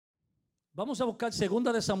Vamos a buscar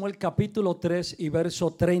 2 de Samuel capítulo 3 y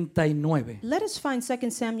verso 39. Let us find 2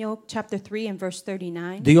 Samuel chapter 3 and verse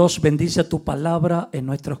 39. Dios bendice tu palabra en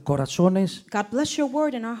nuestros corazones God bless your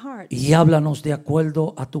word in our hearts y háblanos de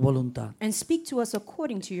acuerdo a tu voluntad. and speak to us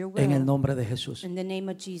according to your will. En el nombre de Jesús. In the name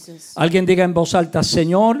of Jesus. Alguien diga en voz alta,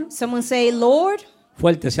 Señor, Someone say, Lord,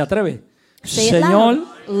 fuerte, ¿se atreve? say it Señor, loud.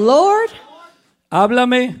 Lord,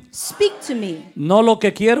 háblame, speak to me. no lo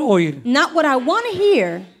que quiero oír, Not what I want to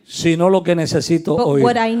hear, sino lo que necesito but oír.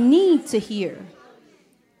 what I need to hear.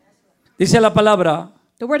 Dice la palabra,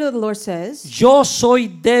 The word of the Lord says, yo soy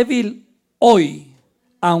débil hoy,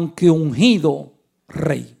 aunque ungido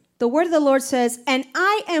rey. the word of the Lord says, and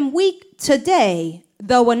I am weak today,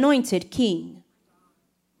 though anointed king.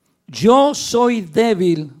 Yo soy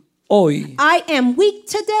débil hoy, I am weak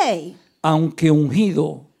today, aunque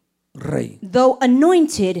ungido rey. though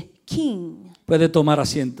anointed king. Puede tomar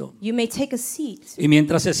asiento. You may take a seat. Y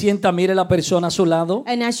mientras se sienta, mire la persona a su lado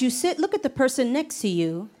And as you sit, look at the person next to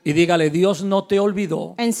you y dígale, Dios no te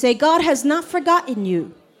olvidó, and say, God has not forgotten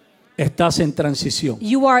you. estás en transición.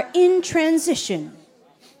 You are in transition.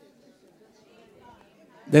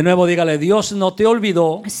 De nuevo dígale, Dios no te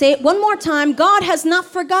olvidó. Say it one more time. God has not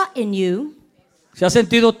forgotten you. ¿Se ha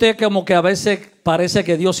sentido usted como que a veces parece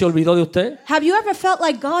que Dios se olvidó de usted? Have you ever felt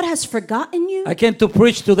like God has forgotten you? I came to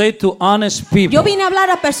preach today to honest people, Yo vine a hablar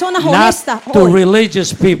a personas not honestas to hoy,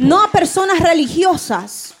 religious people. no a personas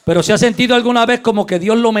religiosas. Pero ¿se ha sentido alguna vez como que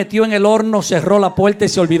Dios lo metió en el horno, cerró la puerta y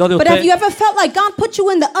se olvidó de But have you usted? ever felt like God put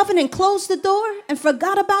you in the oven and closed the door and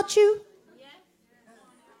forgot about you?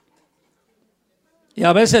 Y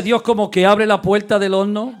a veces Dios como que abre la puerta del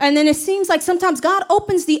horno And then it seems like sometimes God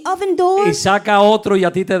opens the oven door y saca a otro y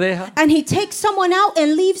a ti te deja. and He takes someone out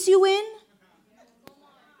and leaves you in.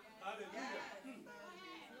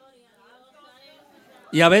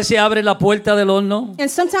 Y a veces abre la puerta del horno And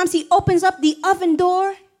sometimes He opens up the oven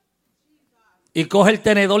door y coge el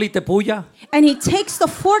tenedor y te puya. and He takes the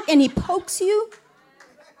fork and He pokes you.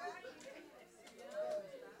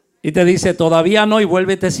 Y te dice, todavía no, y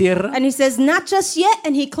vuelve y te cierra. And He says, not just yet,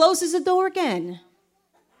 and He closes the door again.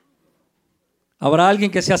 ¿Habrá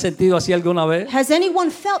alguien que se ha sentido así alguna vez? Has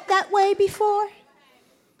anyone felt that way before?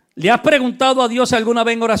 ¿Le has preguntado a Dios alguna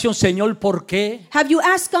vez en oración, Señor, ¿por qué? Have you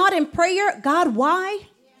asked God in prayer, God, why?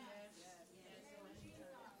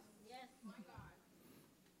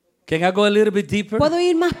 Can I go a little bit deeper? ¿Puedo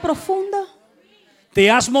ir más profundo? ¿Te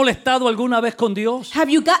has molestado alguna vez con Dios?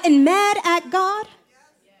 Have you gotten mad at God?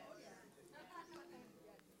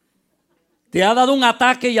 ¿Te ha dado un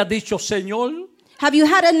ataque y has dicho, Señor, Have you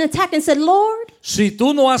had an attack and said, Lord? si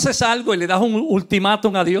tú no haces algo y le das un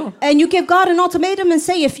ultimátum a Dios, And you give God an ultimatum and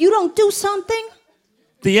say, if you don't do something,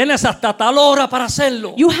 tienes hasta tal hora para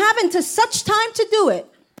hacerlo? you have until such time to do it.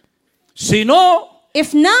 Si no,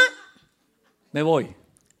 If not, me voy.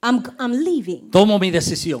 I'm leaving. Tomo mi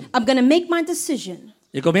decisión. I'm going to make my decision.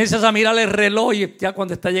 Y comienzas a mirar el reloj y ya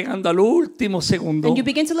cuando está llegando al último segundo, And you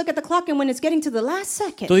begin to look at the clock, and when it's getting to the last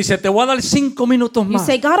second, tú dices, te voy a dar 5 minutos you más.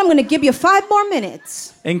 say, God, I'm going to give you 5 more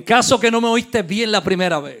minutes. En caso que no me oíste bien la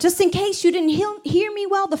primera vez. Just in case you didn't hear me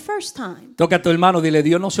well the first time. Toca a tu hermano, dile,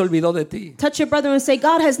 Dios no se olvidó de ti. Touch your brother and say,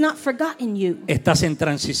 God has not forgotten you. Estás en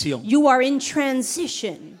transición. You are in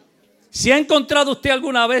transition. ¿Se ha encontrado usted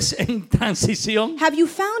alguna vez en transición? Have you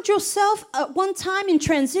found yourself at one time in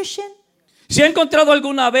transition? ¿Se ha encontrado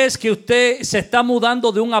alguna vez que usted se está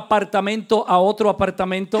mudando de un apartamento a otro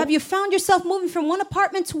apartamento Have you found yourself moving from one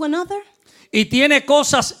apartment to another? y tiene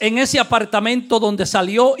cosas en ese apartamento donde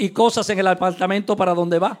salió y cosas en el apartamento para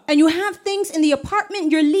donde va? And you have things in the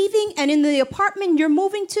apartment you're leaving and in the apartment you're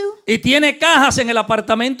moving to? Y tiene cajas en el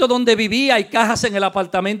apartamento donde vivía y cajas en el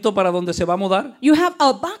apartamento para donde se va a mudar. You have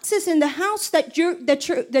boxes in the house that you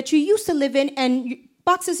used to live in and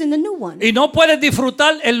boxes in the new one. Y no puedes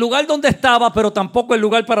disfrutar el lugar donde estaba, pero tampoco el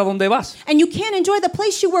lugar para donde vas. And you can't enjoy the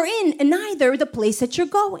place you were in and neither the place that you're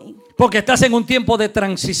going. Porque estás en un tiempo de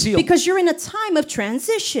transición. Because you're in a time of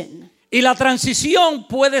transition. Y la transición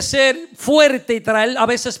puede ser fuerte y traer a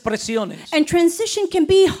veces presiones. And transition can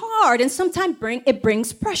be hard and sometimes it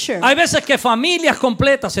brings pressure. Hay veces que familias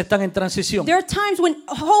completas están en transición. There are times when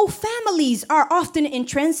whole families are often in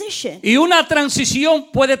transition. Y una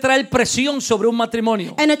transición puede traer presión sobre un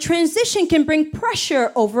matrimonio. And a transition can bring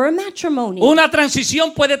pressure over a matrimony. Una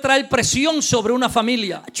transición puede traer presión sobre una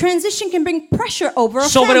familia, A transition can bring pressure over a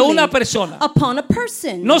sobre family, una persona. upon a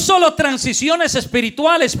person. No solo transiciones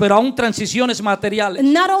espirituales, pero aún transiciones materiales.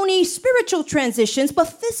 Not only spiritual transitions, but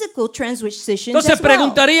physical transitions Entonces as well.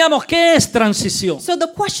 preguntaríamos, ¿qué es transición? So the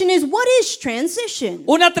question is, what is transition?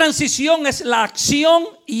 Una transición es la acción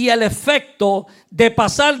y el efecto de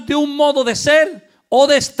pasar de un modo de ser o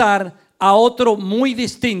de estar a otro muy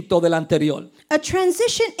distinto del anterior. A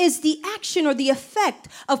transition is the action or the effect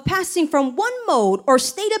of passing from one mode or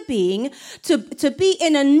state of being to be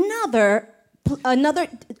in another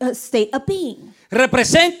state of being.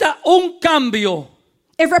 Representa un cambio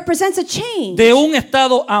It represents a change de un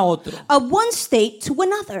estado a otro. of one state to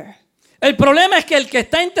another. El problema es que el que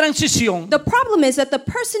está en transición The problem is that the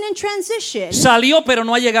person in transition salió pero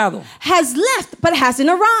no ha llegado. has left but hasn't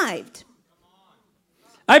arrived.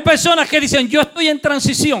 Hay personas que dicen, yo estoy en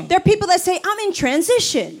transición. There are people that say, I'm in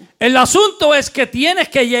transition. El asunto es que tienes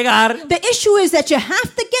que llegar The issue is that you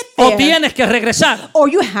have to get o there tienes que regresar. or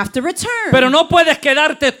you have to return. Pero no puedes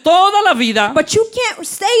quedarte toda la vida But you can't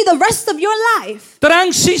stay the rest of your life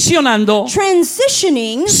transicionando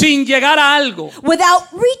transitioning sin llegar a algo. without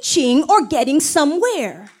reaching or getting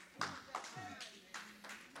somewhere.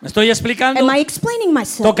 ¿Me estoy explicando? Am I explaining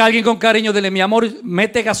myself? Toca a alguien con cariño, dile, mi amor,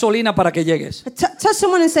 mete gasolina para que llegues. Touch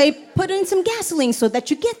someone and say, put in some gasoline so that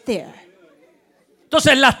you get there.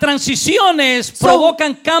 Entonces las transiciones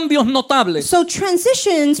provocan cambios notables. So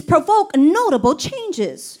transitions provoke notable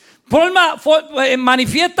changes.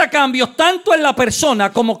 Manifiesta cambios tanto en la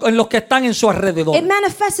persona como en los que están en su alrededor. It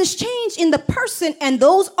manifests change in the person and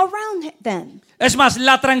those around them. Es más,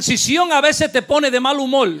 la transición a veces te pone de mal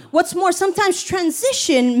humor. What's more, sometimes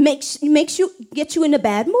transition gets you in a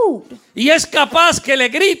bad mood. Y es capaz que le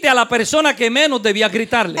grite a la persona que menos debía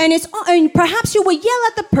gritarle. And perhaps you will yell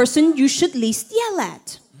at the person you should least yell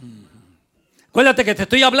at. Acuérdate que te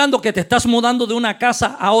estoy hablando que te estás mudando de una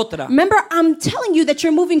casa a otra. Remember, I'm telling you that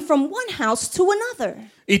you're moving from one house to another.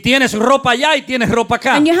 Y tienes ropa allá y tienes ropa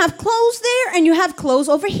acá. And you have clothes there and you have clothes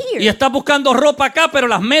over here. Y estás buscando ropa acá, pero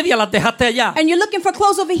las medias las dejaste allá. And you're looking for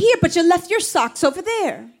clothes over here, but you left your socks over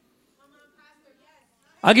there.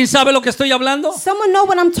 ¿Alguien sabe lo que estoy hablando? Someone know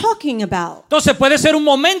what I'm talking about. Entonces puede ser un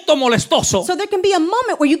momento molestoso. So there can be a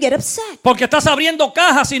moment where you get upset. Porque estás abriendo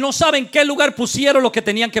cajas y no saben qué lugar pusieron lo que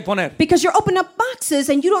tenían que poner. Because you're opening up boxes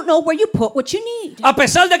and you don't know where you put what you need. A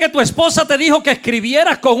pesar de que tu esposa te dijo que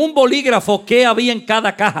escribieras con un bolígrafo qué había en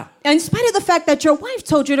cada caja. In spite of the fact that your wife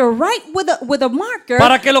told you to write with a marker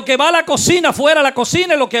Para que lo que va a la cocina fuera la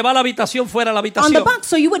cocina y lo que va a la habitación fuera la on the habitación. box,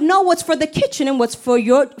 so you would know what's for the kitchen and what's for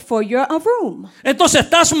your room. Entonces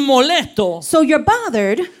estás molesto So you're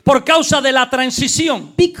bothered por causa de la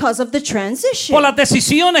transición, because of the transition por las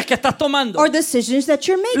decisiones que estás tomando, or decisions that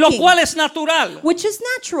you're lo making, cual es natural. which is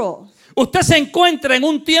natural. Usted se encuentra en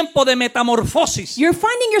un tiempo de metamorfosis. You're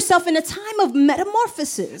finding yourself in a time of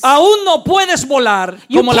metamorphosis. Aún no puedes volar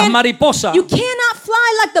como las mariposas, You cannot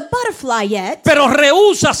fly like the butterfly yet, pero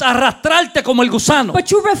rehusas arrastrarte como el gusano.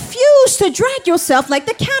 but you refuse to drag yourself like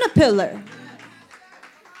the caterpillar.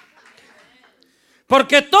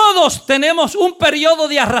 Porque todos tenemos un periodo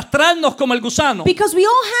de arrastrarnos como el gusano. Because we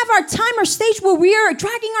all have our time or stage where we are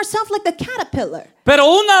dragging ourselves like the caterpillar. Pero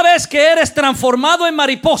una vez que eres transformado en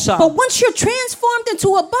mariposa, But once you're transformed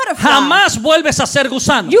into a butterfly, jamás vuelves a ser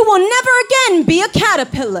gusano. you will never again be a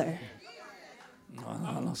caterpillar.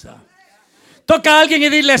 No sé. Toca a alguien y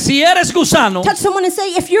dile, si eres gusano, Touch someone and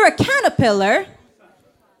say, if you're a caterpillar,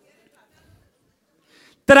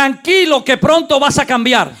 tranquilo que pronto vas a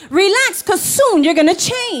cambiar. relax, because soon you're going to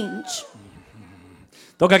change.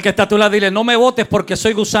 Toca al que está a tu lado y dile, no me votes porque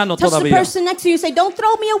soy gusano Touch the todavía. person next to you and say, don't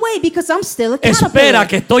throw me away because I'm still a Espera caterpillar.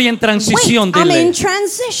 que estoy en transición, Wait, I'm in dile.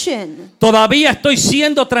 transition. Todavía estoy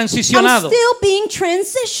siendo I'm transicionado. still being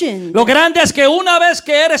transitioned. Lo grande es que una vez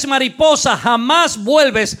que eres mariposa, jamás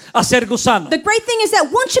vuelves a ser gusano. The great thing is that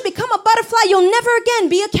once you become a butterfly, you'll never again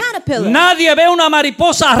be a caterpillar. Nadie ve una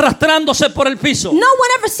mariposa arrastrándose por el piso. No one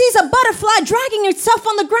ever sees a butterfly dragging itself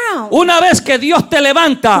on the ground. Una vez que Dios te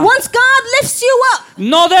levanta, Once God lifts you up,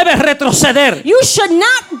 no debes retroceder. you should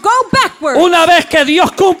not go backward. Una vez que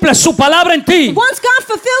Dios cumple su palabra en ti, Once God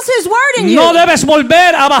fulfills His word in no you, debes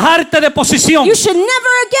volver a bajarte de posición. you should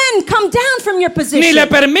never again come down from your Ni position. le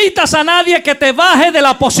permitas a nadie que te baje de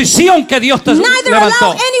la posición que Dios te Neither levantó.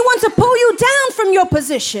 allow anyone to pull you down from your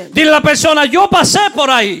position. Dile a la persona, yo pasé por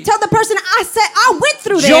ahí. Tell the person, I went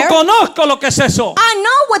through Yo there. conozco lo que es eso. I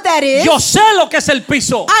know what that is. Yo sé lo que es el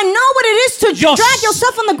piso. I know what it is to Yo drag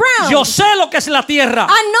yourself on the ground. Yo sé lo que es la tierra.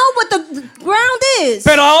 I know what the ground is.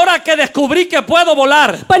 Pero ahora que descubrí que puedo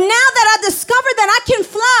volar, But now that I discovered that I can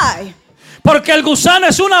fly, porque el gusano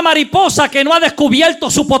es una mariposa que no ha descubierto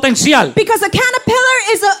su potencial because a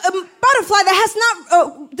caterpillar is a butterfly that has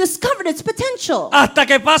not discovered its potential hasta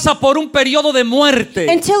que pasa por un periodo de muerte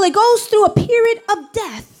until it goes through a period of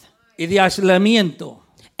death y de aislamiento.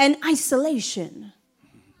 and isolation.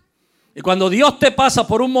 Y cuando Dios te pasa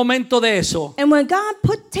por un momento de eso, And when God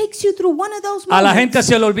takes you through one of those a la moments, gente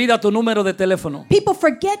se le olvida tu número de teléfono. people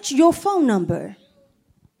forget your phone number.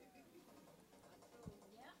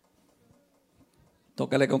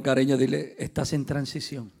 Tócale con cariño, dile, estás en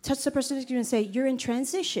transición. Touch the person next to you and say, you're in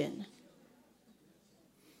transition.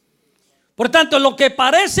 Por tanto, lo que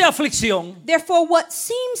parece aflicción Therefore, what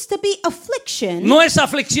seems to be affliction no es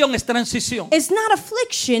aflicción, es transición. is not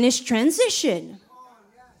affliction, it's transition.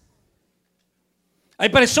 Hay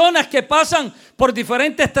personas que pasan por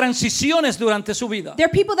diferentes transiciones durante su vida. There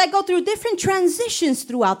are people that go through different transitions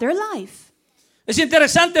throughout their life. Es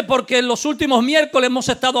interesante porque en los últimos miércoles hemos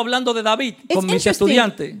estado hablando de David con mis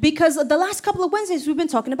estudiantes. Because the last couple of Wednesdays we've been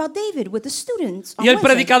talking about David with the students. On Y el Wednesday.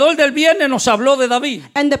 predicador del viernes nos habló de David.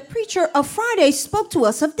 And the preacher of Friday spoke to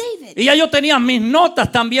us of David. Y ya yo tenía mis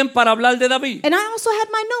notas también para hablar de David. And I also had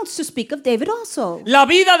my notes to speak of David also. La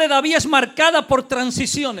vida de David es marcada por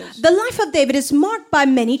transiciones. The life of David is marked by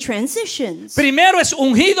many transitions. Primero es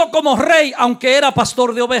ungido como rey, aunque era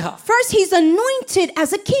pastor de ovejas. First, he's anointed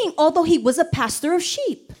as a king, although he was a pastor of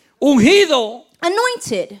sheep. Ungido,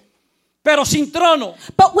 Anointed, pero sin trono.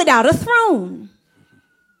 but without a throne.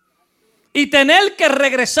 Y tener que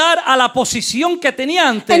regresar a la posición que tenía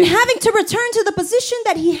And antes, having to return to the position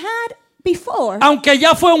that he had before, aunque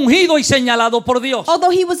ya fue ungido y señalado por Dios.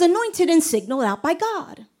 although he was anointed and signaled out by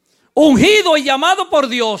God. Ungido y llamado por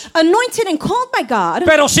Dios, Anointed and called by God,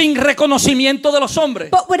 pero sin reconocimiento de los hombres.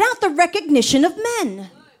 but without the recognition of men.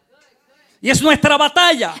 Y es nuestra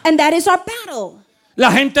batalla. And that is our battle.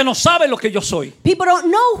 La gente no sabe lo que yo soy. People don't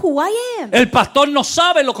know who I am. El pastor no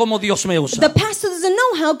sabe lo como Dios me The usa. pastor doesn't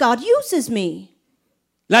know how God uses me.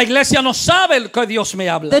 La iglesia no sabe lo que Dios me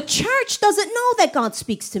habla. The church doesn't know that God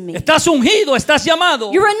speaks to me. Estás ungido, estás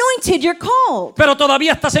llamado, You're anointed, you're called. pero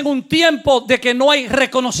todavía estás en un tiempo de que no hay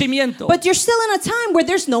reconocimiento. But you're still in a time where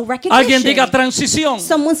there's no Alguien diga recognition. transición.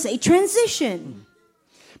 Someone say transition.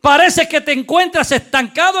 Parece que te encuentras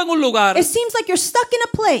estancado en un lugar It seems like you're stuck in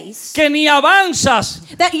a place que ni avanzas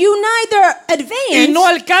that you neither y no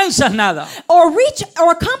advance alcanzas nada. or reach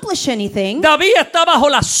or accomplish anything. David está bajo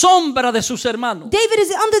la sombra de sus hermanos David is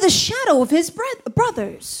under the shadow of his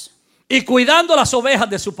brothers y cuidando las ovejas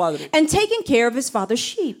de su padre, and taking care of his father's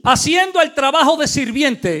sheep, haciendo el trabajo de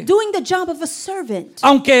sirviente, doing the job of a servant,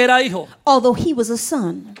 aunque era hijo. although he was a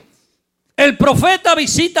son. El profeta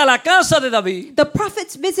visita la casa de David The prophet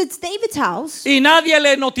visits David's house y nadie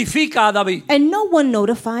le notifica a David. and no one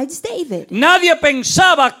notifies David. Nadie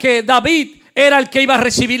pensaba que David era el que iba a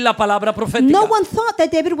recibir la palabra profética. No one thought that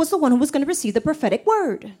David was the one who was going to receive the prophetic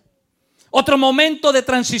word. Otro momento de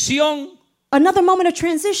transición Another moment of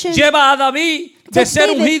transition lleva a David de ser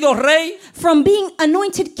David ungido rey from being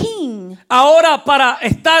anointed king ahora para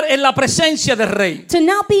estar en la presencia del rey, to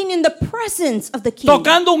now being in the presence of the king,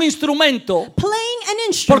 tocando un instrumento, playing an porque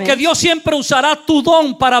instrument, Dios siempre usará tu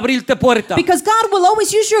don para abrirte puertas. because God will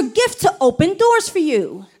always use your gift to open doors for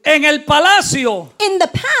you En el palacio, in the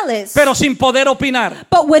palace, pero sin poder opinar.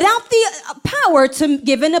 but without the power to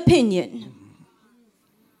give an opinion.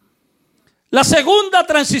 La segunda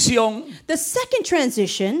transición The second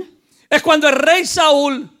transition es cuando el rey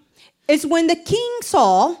Saúl is when the king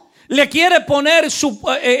Saul le quiere poner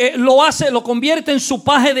lo convierte en su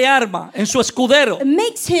paje de arma, en su escudero,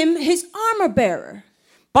 makes him his armor bearer,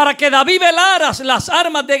 para que David velara las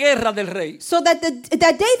armas de guerra del rey. so that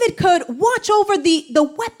that David could watch over the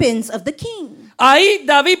weapons of the king. Ahí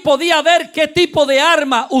David podía ver qué tipo de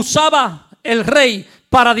arma usaba el rey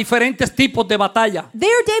para diferentes tipos de batalla.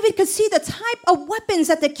 There David could see the type of weapons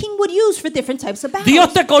that the king would use for different types of battles.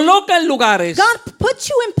 Dios te coloca en lugares, God puts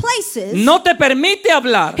you in places. no te permite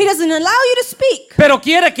hablar, He doesn't allow you to speak, pero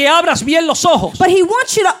quiere que abras bien los ojos but he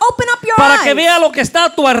wants you to open up your para que eyes vea lo que está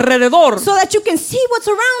a tu alrededor so that you can see what's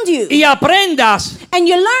around you y aprendas, and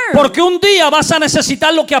you learn. porque un día vas a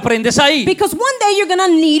necesitar lo que aprendes ahí. Because one day you're going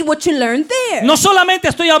to need what you learned there. No solamente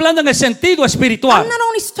estoy hablando en el sentido espiritual, I'm not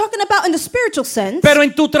only talking about in the spiritual sense, pero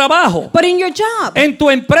en tu trabajo, but in your job, en tu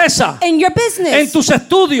empresa, in your business, en tus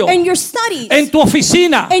estudios, in your studies, en tu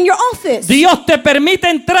oficina. in your office. Dios te permite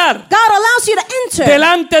entrar God allows you to enter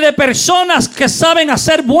delante de personas que saben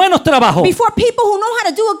hacer buenos trabajos before people who know how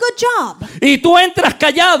to do a good job. y tú entras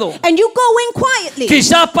callado, And you go in quietly,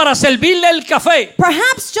 quizás para servirle el café,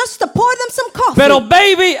 perhaps just to pour them some coffee. pero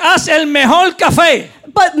baby, haz el mejor café.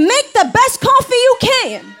 But make the best coffee you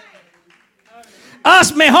can.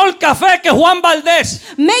 Haz mejor café que Juan Valdés,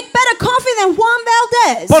 Make better coffee than Juan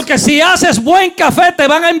Valdez. porque si haces buen café te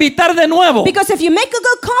van a invitar de nuevo. Because if you make a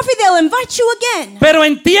good coffee, they'll invite you again. Pero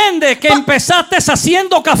entiende que empezaste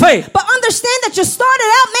haciendo café, But understand that you started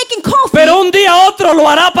out making coffee, pero un día otro lo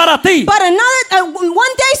hará para ti. but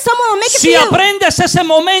one day someone will make it Si for you. aprendes ese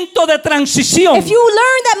momento de transición, If you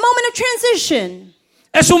learn that moment of transition,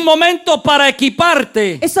 Es un momento para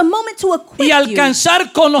equiparte It's a moment to equip y you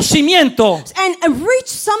alcanzar conocimiento and reach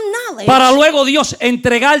some knowledge para luego Dios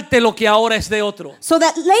entregarte lo que ahora es de otro. so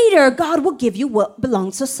that later God will give you what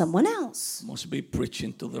belongs to someone else. Must be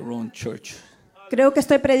preaching to the wrong church. Creo que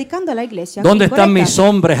estoy predicando a la iglesia. ¿Dónde están correcta. mis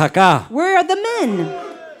hombres acá? Where are the men?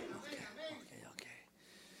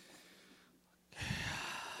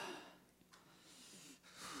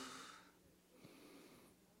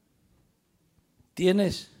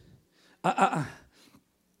 Tienes.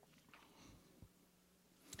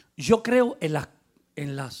 Yo creo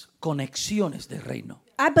en las conexiones del reino.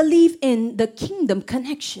 I believe in the kingdom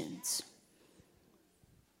connections.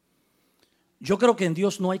 Yo creo que en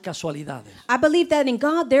Dios no hay casualidades. I believe that in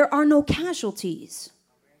God there are no casualties.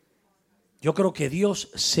 Yo creo que Dios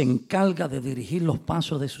se encarga de dirigir los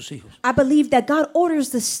pasos de sus hijos. I believe that God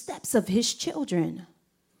orders the steps of his children.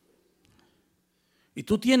 Y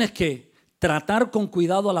tú tienes que tratar con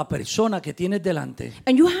cuidado a la persona que tienes delante,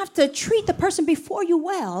 And you have to treat the person before you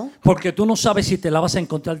well, porque tú no sabes si te la vas a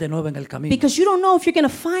encontrar de nuevo en el camino. because you don't know if you're going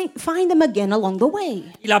to find them again along the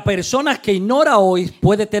way. Y la persona que ignora hoy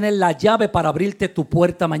puede tener la llave para abrirte tu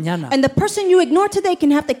puerta mañana. And the person you ignore today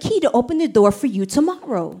can have the key to open the door for you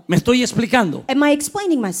tomorrow. ¿Me estoy explicando? Am I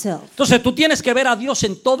explaining myself? Entonces tú tienes que ver a Dios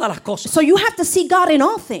en todas las cosas. So you have to see God in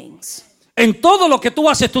all things. En todo lo que tú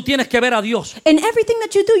haces, tú tienes que ver a Dios. In everything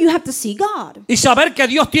that you do, you have to see God. Y saber que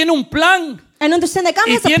Dios tiene un plan. And understand that God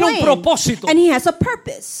Y has a tiene un plan. propósito. And he has a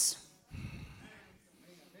purpose.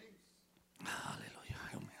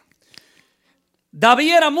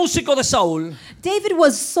 David era músico de Saúl David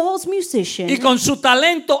was Saul's musician. y con su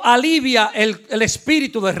talento alivia el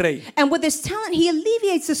espíritu del rey. And with his talent, he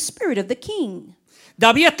alleviates the spirit of the king.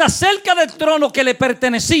 David está cerca del trono que le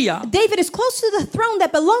pertenecía, David is close to the throne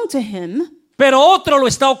that belonged to him, pero otro lo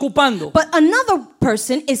está ocupando. but another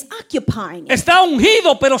person is occupying it. Está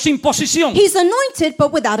ungido, pero sin posición. He's anointed,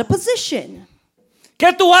 but without a position.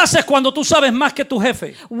 ¿Qué tú haces cuando tú sabes más que tu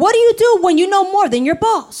jefe? What do you do when you know more than your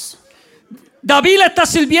boss? David le está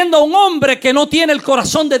sirviendo a un hombre que no tiene el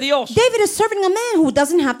corazón de Dios. David is serving a man who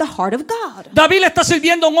doesn't have the heart of God. David le está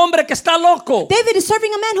sirviendo a un hombre que está loco. David is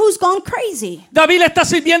serving a man who's gone crazy. David le está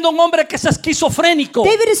sirviendo a un hombre que es esquizofrénico.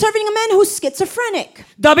 David is serving a man who's schizophrenic.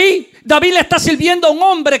 David le está sirviendo a un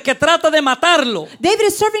hombre que trata de matarlo. David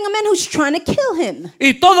is serving a man who's trying to kill him.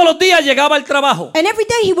 Y todos los días llegaba al trabajo. And every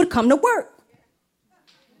day he would come to work.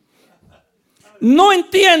 No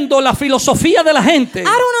entiendo la filosofía de la gente I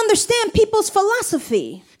don't understand people's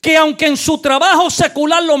philosophy. que aunque en su trabajo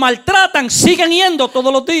secular lo maltratan, siguen yendo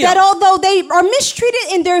todos los días. That although they are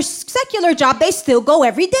mistreated in their secular job, they still go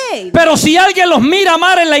every day. Pero si alguien los mira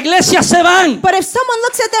mal en la iglesia, se van. But if someone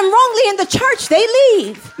looks at them wrongly in the church, they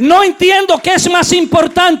leave. No entiendo qué es más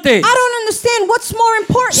importante, I don't understand what's more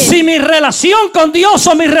important. si mi relación con Dios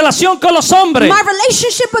o mi relación con los hombres. My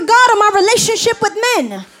relationship with God or my relationship with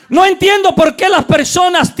men. No entiendo por qué las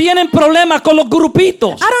personas tienen problemas con los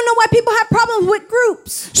grupitos. I don't know why people have problems with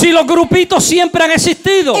groups. Si los grupitos siempre han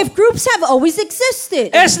existido. If groups have always existed.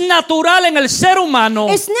 Es natural en el ser humano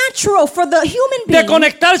It's natural for the human de being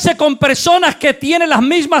conectarse con personas que tienen las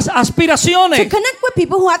mismas to aspiraciones, connect with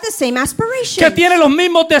people who have the same aspirations, que tienen los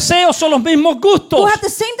mismos deseos o los mismos who gustos. have the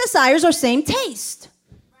same desires or same taste.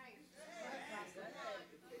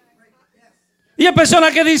 Y hay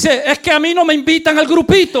personas que dicen, es que a mí no me invitan al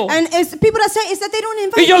grupito. And it's people that say is that they don't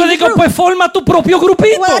invite Y yo you le to the digo, group. pues forma tu propio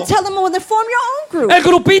grupito. Well, I tell them, well, then form your own group. El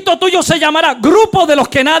grupito tuyo se llamará Grupo de los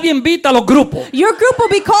que nadie invita a los grupos. Your group will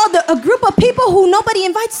be called a group of people who nobody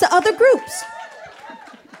invites to other groups.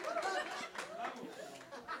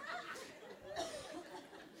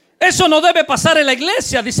 Eso no debe pasar en la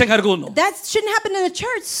iglesia, dicen algunos. That shouldn't happen in the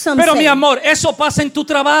church, some Pero say. mi amor, eso pasa en tu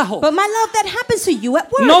trabajo. But my love, that happens to you at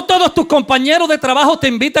work. No todos tus compañeros de trabajo te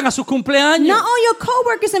invitan a sus cumpleaños. Not all your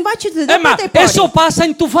coworkers invite you to their Es más, birthday party. eso pasa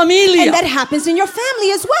en tu And familia. that happens in your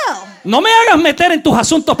family as well. No me hagas meter en tus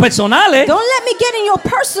asuntos personales, Don't let me get in your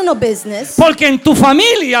personal business. porque en tu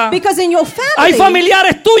familia Because in your hay family,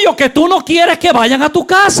 familiares tuyos que tú no quieres que vayan a tu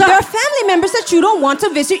there casa. are family members that you don't want to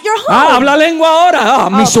visit your home. Ah, habla lengua ahora. Ah,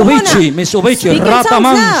 come on Mitsubishi, now. Mitsubishi, Speak in rata tongues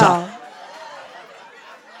mansa. now.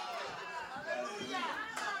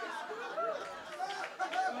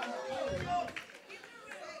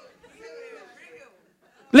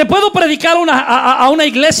 ¿Le puedo predicar a una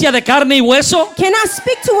iglesia de carne y hueso? Can I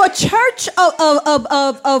speak to a church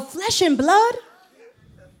of flesh and blood?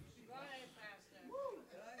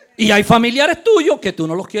 Y hay familiares tuyos que tú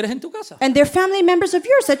no los quieres en tu casa. And they're family members of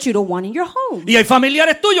yours that you don't want in your home. Y hay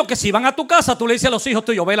familiares tuyos que si van a tu casa, tú le dices a los hijos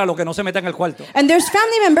tuyos, vela lo que no se metan en el cuarto. And there's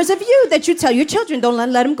family members of you that you tell your children don't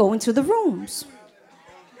let them go into the rooms.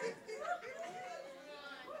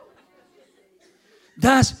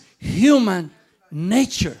 That's human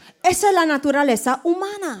nature. Esa es la naturaleza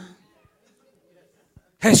humana.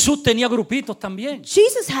 Jesús tenía grupitos también.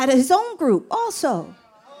 Jesus had his own group also.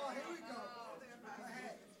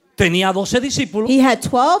 Tenía 12 discípulos He had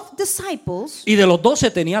 12 disciples, y de los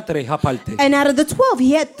 12 tenía 3 aparte. and out of the 12,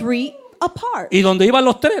 he had 3 apart. Y donde iban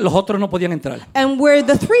los 3, los otros no podían entrar. And where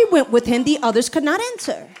the 3 went with him, the others could not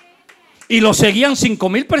enter. Y lo seguían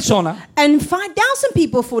 5,000 personas. And 5,000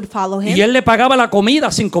 people would follow him. Y él le pagaba la comida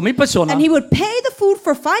a 5,000 personas. And he would pay the food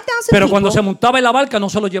for 5,000 Pero people. cuando se montaba en la barca no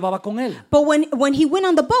se lo llevaba con él. But when he went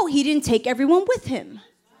on the boat, he didn't take everyone with him.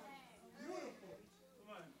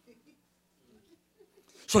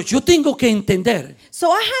 So, yo tengo que entender So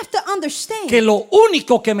I have to understand que lo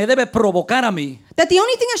único que me debe provocar a mí that the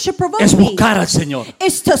only thing that should provoke es me buscar al Señor.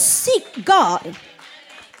 is to seek God.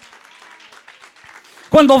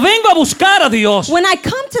 Cuando vengo a buscar a Dios, When I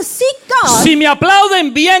come to seek God, si me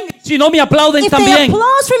aplauden bien, si no me aplauden if they también.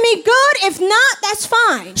 applause for me, good. If not, that's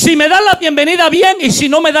fine. Si me dan la bienvenida bien y si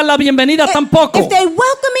no me dan la bienvenida tampoco. If they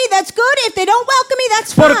welcome me, that's good. If they don't welcome me,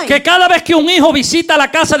 that's Porque fine. cada vez que un hijo visita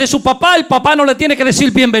la casa de su papá, el papá no le tiene que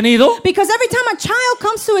decir bienvenido. Because every time a child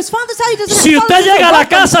comes to his father's house, he doesn't Si have to usted say llega a la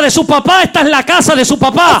welcome. casa de su papá, esta es la casa de su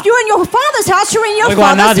papá. If you're in your father's house, you're in your No oigo a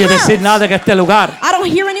father's nadie house. decir nada en este lugar. I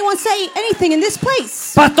don't hear anyone say anything in this place.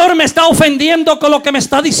 Pastor, me está ofendiendo con lo que me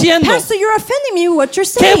está diciendo. Pastor, you're offending me with what you're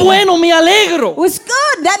Qué saying. bueno, me alegro. Well, it's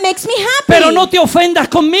good. That makes me happy. Pero no te ofendas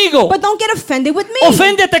conmigo. But don't get offended with me.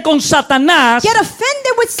 Oféndete con Satanás, Get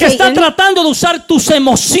offended with que está Satan, tratando de usar tus who's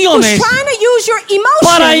emociones trying to use your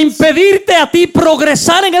para emotions impedirte a ti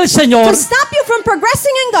progresar en el Señor to stop you from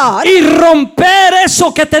progressing in God y romper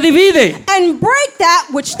eso que te divide. and break that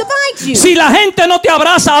which divides you. Si la gente no te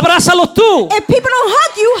abraza, abrázalos tú. If people don't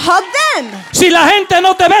hug you, hug them. Si la gente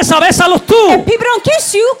no te besa, bésalos tú. If people don't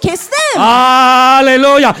kiss you, kiss them.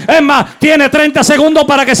 Aleluya. Es más, tiene 30 segundos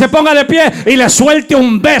para que se ponga de pie y le suelte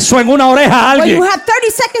un beso en una oreja a Well, alguien. you have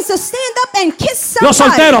 30 seconds to stand up and kiss Los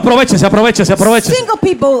somebody. solteros, aprovechese, aprovechese, aprovechese. Single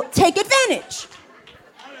people, take advantage.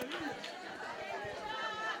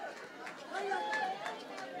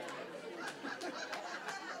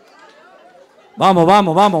 Vamos,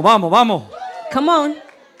 vamos, vamos, vamos, vamos. Come on.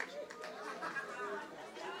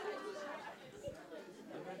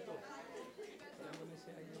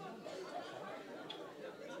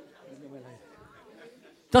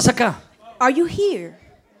 ¿Estás acá? Are you here?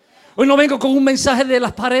 Hoy no vengo con un mensaje de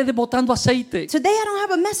las paredes botando aceite. Today I don't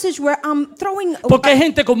have a message where I'm throwing Porque hay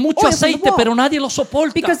gente con mucho oil from the aceite, wall. pero nadie lo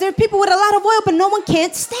soporta. Because there are people with a lot of oil, but no one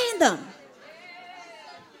can't stand them.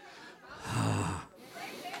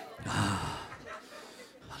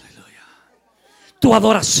 Tu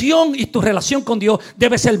adoración y tu relación con Dios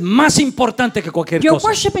debe ser más importante que cualquier Your cosa.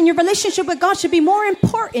 worship and your relationship with God should be more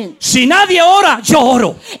important. Si nadie ora, yo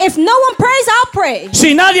oro. If no one prays, I'll pray.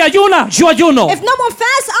 Si nadie ayuna, yo ayuno. If no one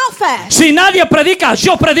fasts, I'll fast. Si nadie predica,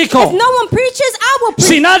 yo predico. If no one preaches, I will preach.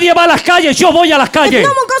 Si nadie va a las calles, yo voy a las If calles. no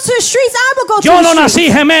one goes to the streets, I will go Yo to no the streets.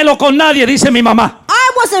 nací gemelo con nadie, dice mi mamá.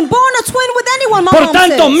 I wasn't born a twin with anyone, my Por mom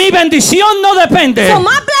tanto, says. mi bendición no depende So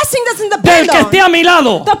my blessing doesn't del depend que on esté a mi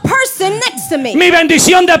lado. the person next to me. Mi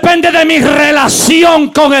bendición depende de mi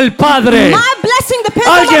relación con el Padre. My blessing depends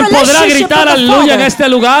on my ¿Alguien podrá relationship gritar with the aleluya en Father. este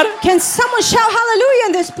lugar? Can someone shout hallelujah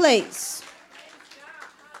in this place?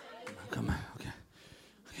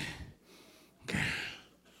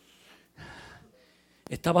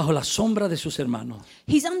 Está bajo la sombra de sus hermanos.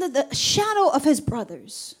 He's under the shadow of his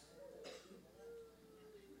brothers.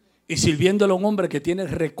 Y sirviéndole a un hombre que tiene el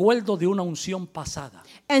recuerdo de una unción pasada.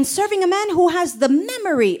 And serving a man who has the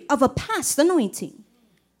memory of a past anointing.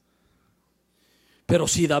 Pero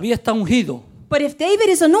si David está ungido, But if David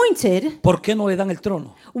is anointed, ¿por qué no le dan el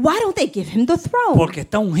trono? why don't they give him the throne? Porque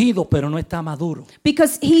está ungido, pero no está maduro.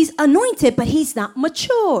 Because he's anointed, but he's not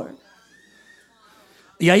mature.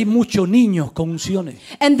 Y hay muchos niños con unciones.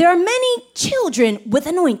 And there are many children with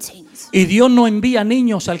anointings. Y Dios no envía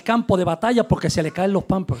niños al campo de batalla porque se le caen los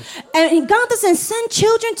pampers. And God doesn't send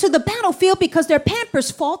children to the battlefield because their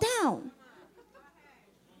pampers fall down.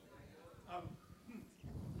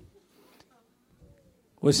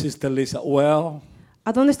 Pues Sister Lisa, well,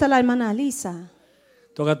 ¿A dónde está la hermana Lisa?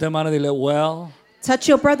 tócate mano y dile, well. Touch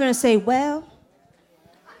your brother and say, well,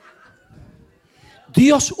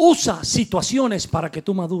 Dios usa situaciones para que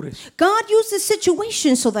tú madures. God uses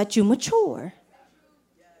situations so that you mature.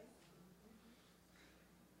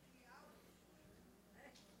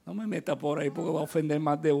 No me meta por ahí porque va a ofender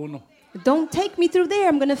más de uno. Don't take me through there.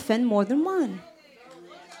 I'm going to offend more than one.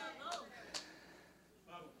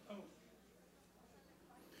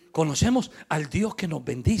 Conocemos al Dios que nos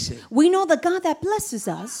bendice. We know the God that blesses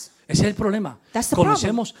us. Ese es el problema. That's the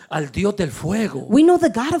Conocemos al Dios del fuego, We know the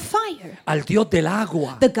God of fire, al Dios del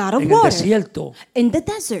agua the God of en el water, desierto. in the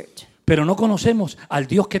desert. Pero no conocemos al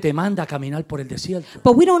Dios que te manda a caminar por el desierto.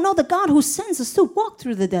 But we don't know the God who sends us to walk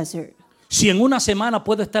through the desert. Si en una semana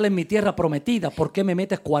puedo estar en mi tierra prometida, ¿por qué me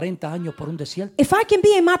metes 40 años por un desierto? If I can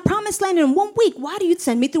be in my promised land in 1 week, why do you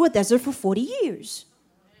send me through a desert for 40 years?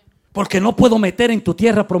 Porque no puedo meter en tu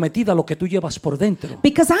tierra prometida lo que tú llevas por dentro.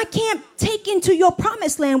 Because I can't take into your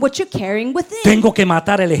promised land what you're carrying within. Tengo que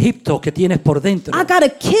matar el Egipto que tienes por dentro. I gotta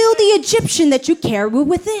kill the Egyptian that you carry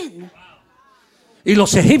within. Y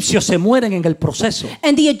los egipcios se mueren en el proceso.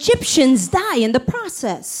 And the Egyptians die in the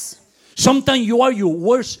process. Sometimes you are your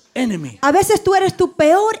worst enemy. A veces tú eres tu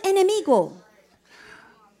peor enemigo.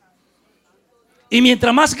 Y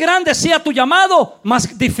mientras más grande sea tu llamado,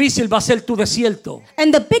 más difícil va a ser tu desierto.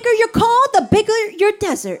 And the bigger your call, the bigger your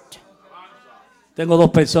desert. Tengo 2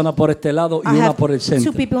 personas por este lado y I una have por el 2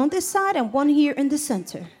 centro. people on this side and 1 here in the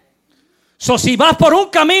center. So, si vas por un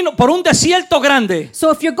camino, por un desierto grande,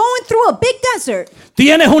 So if you're going through a big desert,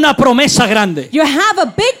 tienes una promesa grande. you have a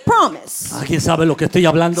big promise. ¿Alguien sabe lo que estoy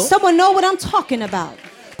hablando? Someone know what I'm talking about.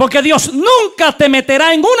 Porque Dios nunca te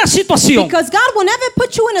meterá en una situación Because God will never put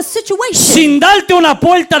you in a situation sin darte una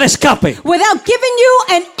puerta de escape. without giving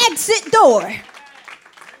you an exit door.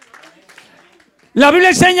 La Biblia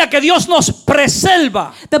enseña que Dios nos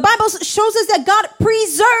preserva, The Bible shows us that God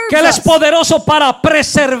preserves que Él es us, poderoso para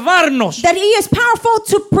preservarnos. that He is powerful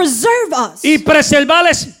to preserve us. Y preservar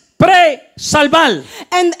es pre-salvar.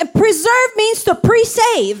 And preserve means to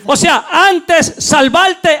pre-save. O sea,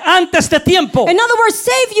 salvarte antes de tiempo. In other words,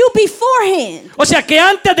 save you beforehand. O sea, que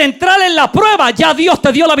antes de entrar en la prueba, ya Dios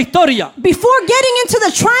te dio la victoria. Before getting into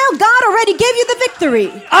the trial, God already gave you the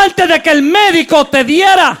victory. Antes de que el médico te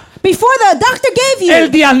diera Before the doctor gave you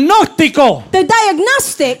el diagnóstico, the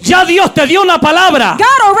diagnostic, ya Dios te dio una palabra.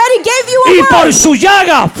 God already gave you a Y word. por su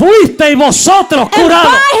llaga fuisteis vosotros And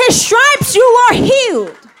curados. by His stripes you are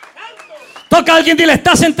healed. Toca a alguien, dile,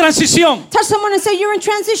 estás en transición. Touch someone and say you're in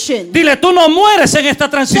transition. Dile, tú no mueres en esta Say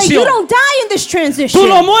you transición. don't die in this transition. Tú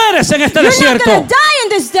no mueres en este You're not desierto. going to die in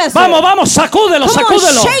this desert. Vamos, sacúdelo, Come on,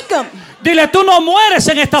 sacúdelo. shake them. Dile, tú no mueres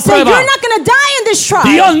en esta Say you're prueba. not going to die in this trial.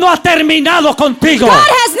 Dios no ha terminado contigo. God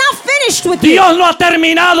has not finished with you. Dios no ha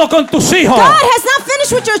terminado con tus hijos. God has not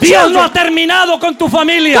finished with your Dios no children. ha terminado con tu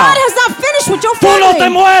familia. God has not finished with your Tú no te family.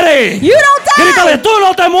 mueres. You don't die. Grítale, tú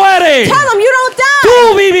no te mueres. Tell them you don't die.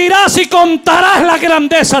 Tú vivirás y contarás la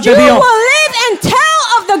grandeza You de will Dios. live and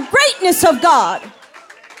tell of the greatness of God.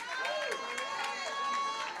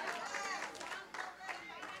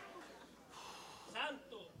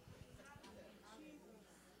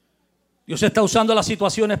 Dios está usando las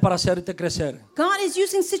situaciones para hacerte crecer. God is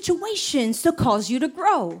using situations to cause you to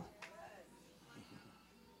grow.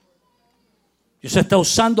 Dios está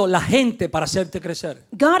usando la gente para hacerte crecer.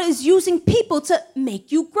 God is using people to make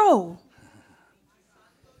you grow.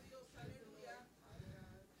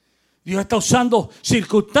 Dios está usando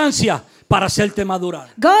circunstancias para hacerte madurar.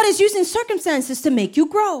 God is using circumstances to make you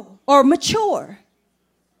grow or mature.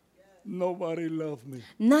 Nobody loves me.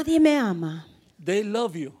 Nadie me ama. They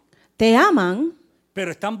love you. Te aman, Pero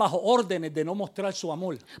están bajo órdenes de no mostrar su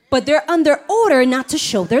amor. but they're under order not to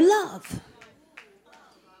show their love.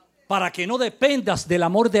 Para que no dependas del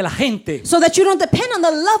amor de la gente So that you don't depend on the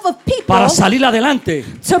love of people para salir adelante,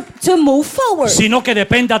 to move forward. sino que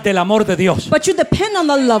dependas del amor de Dios. But you depend on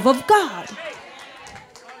the love of God.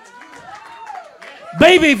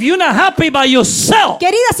 Baby, if you're not happy by yourself,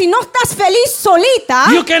 Querida, si no estás feliz solita,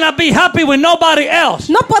 you cannot be happy with nobody else.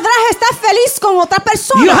 no podrás estar feliz con otra You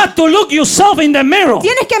persona. have to look yourself in the mirror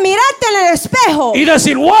Tienes que mirarte en el espejo y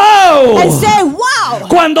decir, wow. and say, wow.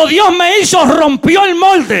 Cuando Dios me hizo, rompió el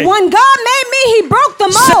molde. When God made me, He broke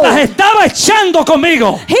the Se las mold. estaba echando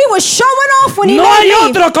conmigo. He was showing off when He No hay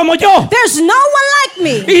made me. otro como yo. There's no one like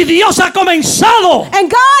me. Y Dios ha comenzado And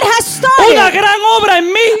God has una started gran obra en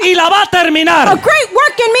mí y la va a a terminar. great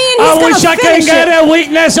work in me, I and He's wish I going to can finish get it. a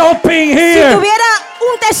witness open Si here. tuviera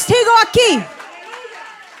un testigo aquí.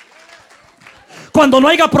 Cuando no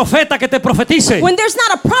haya profeta que te profetice, When there's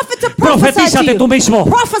not a prophet to prophesy to profetízate you, tú mismo.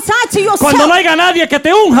 prophesy to yourself. Cuando no haya nadie que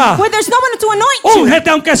te unja, When there's no one to anoint you, úngete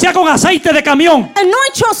aunque sea con aceite de camión.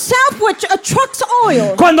 anoint yourself with a truck's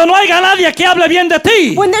oil. Cuando no haya nadie que hable bien de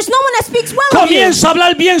ti, When there's no one that speaks well of you, comienza a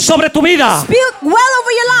hablar bien sobre tu vida. speak well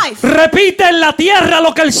over your life. Repite en la tierra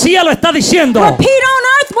lo que el cielo está diciendo. Repeat on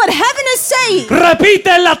earth what heaven is saying. Repite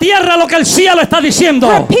en la tierra lo que el cielo está diciendo.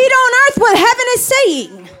 Repeat on earth what heaven is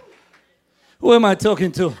saying. Who am I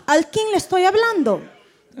talking to? ¿Al quién le estoy hablando?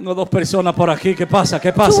 Tengo dos personas por aquí. ¿Qué pasa?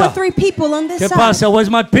 ¿Qué 2 or pasa? 3 people on this ¿Qué side. pasa? Where's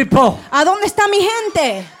my people? ¿A dónde está mi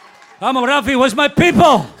gente? Vamos, Rafi, where's my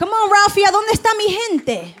people? Come on, Ralphie, ¿a dónde está mi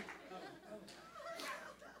gente?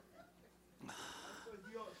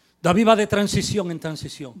 David va de transición en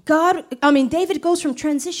transición. David goes from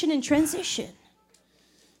transition in transition.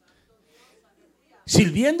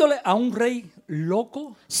 Sirviéndole a un rey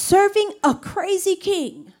loco, Serving a crazy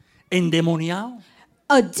king, endemoniado,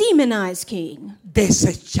 a demonized king,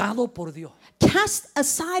 desechado por Dios. cast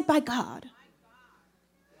aside by God.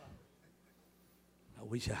 I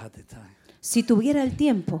wish I had the time. Si tuviera el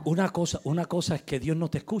tiempo. Una cosa es que Dios no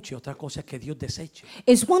te escuche, otra cosa es que Dios deseche.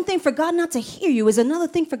 It's one thing for God not to hear you, is another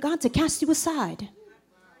thing for God to cast you aside.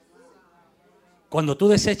 Cuando tú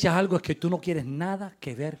desechas algo es que tú no quieres nada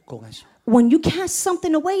que ver con eso. When you cast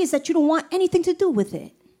something away, is that you don't want anything to do with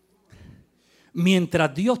it.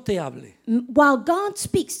 Mientras Dios te hable, While God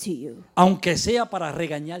speaks to you, aunque sea para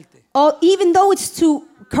regañarte, or even though it's to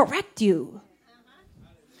correct you,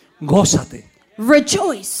 gózate.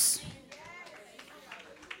 rejoice.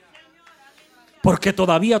 Porque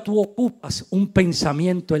todavía tú ocupas un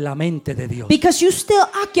pensamiento en la mente de Dios. Because you still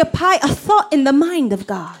occupy a thought in the mind of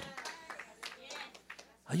God.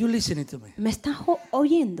 Are you listening to me? ¿Me estás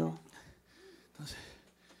oyendo?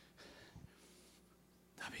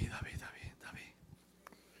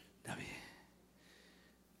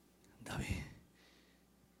 David,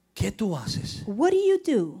 ¿qué tú haces What do you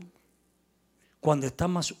do cuando estás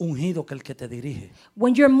más ungido que el que te dirige?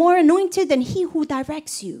 when you're more anointed than he who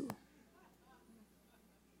directs you?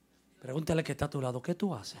 Pregúntale que está a tu lado, ¿qué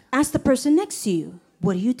tú haces? Ask the person next to you,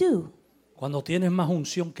 what do you do? Cuando tienes más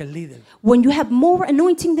unción que el líder. When you have more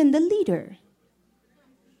anointing than the leader.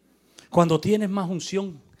 Cuando tienes más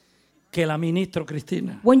unción que la ministra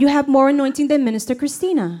Cristina. When you have more anointing than Minister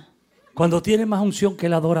Christina. Cuando tienes más unción que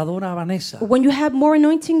la adoradora Vanessa. When you have more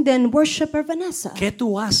anointing than worshiper Vanessa. ¿Qué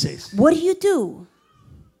tú haces? What do you do?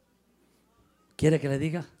 ¿Quiere que le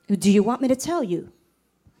diga? Do you want me to tell you?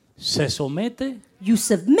 Se somete You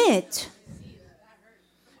submit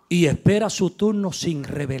y espera su turno sin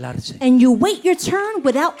rebelarse. and you wait your turn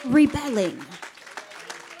without rebelling.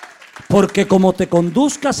 Porque como te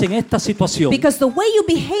conduzcas en esta situación, Because the way you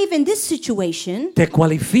behave in this situation te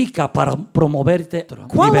cualifica para promoverte a otro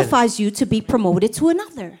nivel. qualifies you to be promoted to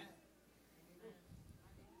another.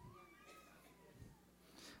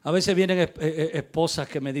 A veces vienen esposas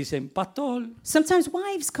que me dicen, pastor, Sometimes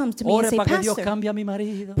wives come to me and ore say, para que Dios Pastor, cambie a mi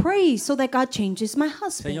marido. pray so that God changes my El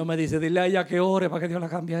husband. Señor me dice, dile a ella que ore para que Dios la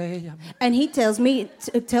cambie a ella. And he tells me,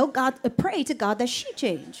 tell God, pray to God that she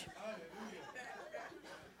change.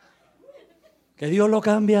 Que Dios lo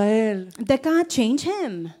cambie a él. That God change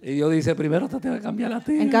him. Y Dios dice, primero te tengo que cambiar a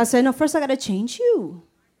ti. And God said, no, first I got to change you.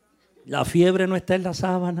 La fiebre no está en la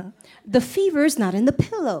sábana. The fever is not in the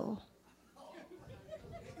pillow.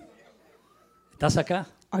 ¿Estás acá?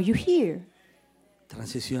 Are you here?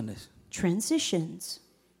 Transiciones. Transitions.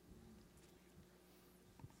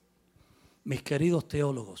 Mis queridos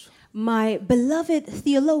teólogos, My beloved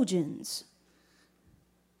theologians,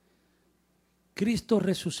 Cristo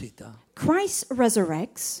resucita, Christ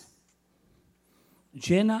resurrects.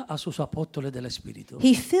 llena a sus apóstoles del Espíritu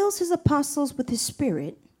He fills his apostles with his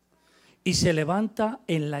spirit. y se levanta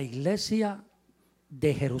en la iglesia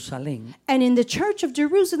de Jerusalén And in the church of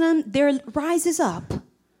Jerusalem, there rises up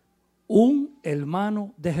un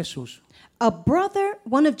hermano de Jesús a brother,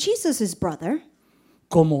 one of Jesus' brother,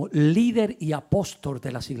 como líder y apóstol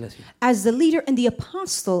de las iglesias. as the leader and the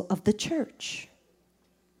apostle of the church.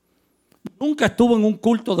 Nunca estuvo en un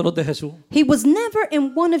culto de los de Jesús. He was never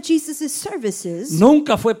in one of Jesus' services.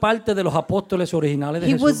 Nunca fue parte de los apóstoles originales de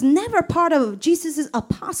He Jesús. was never part of Jesus'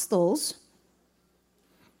 apostles.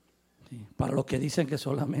 Sí, para los que dicen que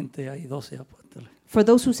solamente hay 12 apóstoles. For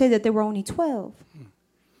those who say that there were only 12.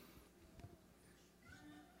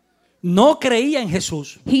 No creía en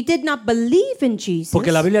Jesús, He did not believe in Jesus.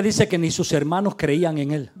 porque la Biblia dice que ni sus hermanos creían en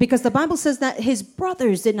él. Because the Bible says that his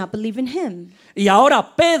brothers did not believe in him. Y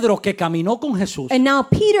ahora Pedro, que caminó con Jesús, And now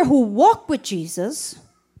Peter, who walked with Jesus,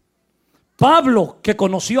 Pablo, que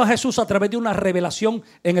conoció a Jesús a través de una revelación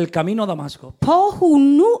en el camino a Damasco, Paul,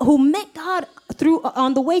 who met God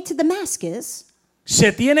on the way to Damascus,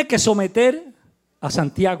 se tiene que someter a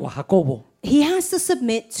Santiago, a Jacobo. he has to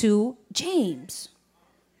submit to James.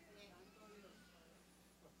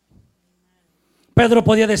 Pedro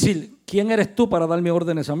podía decir, ¿quién eres tú para darme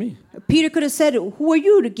órdenes a mí? Peter could have said, who are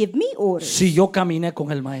you to give me orders? Si yo caminé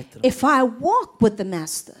con el maestro. If I walk with the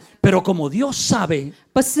master. Pero como Dios sabe,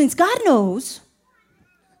 But since God knows,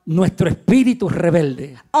 nuestro espíritu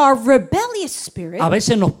rebelde our rebellious spirit a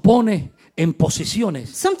veces nos pone en posiciones,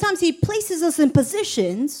 Sometimes He places us in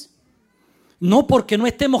positions no porque no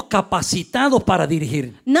estemos capacitados para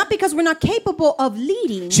dirigir, not because we're not capable of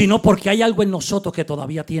leading, sino porque hay algo en nosotros que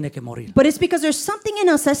todavía tiene que morir. but it's because there's something in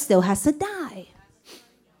us that still has to die.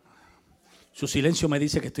 Su silencio me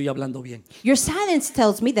dice que estoy hablando bien. Your silence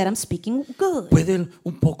tells me that I'm speaking good. ¿Puede ir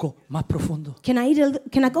un poco más profundo? Can I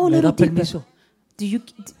go a ¿Me little da deeper? permiso? Do you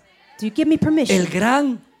give me permission? El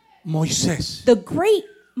gran Moisés, The great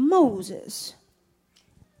Moses,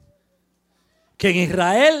 que en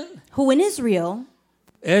Israel who in Israel,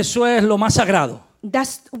 eso es lo más sagrado.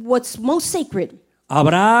 that's what's most sacred.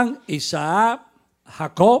 Abraham, Isaac,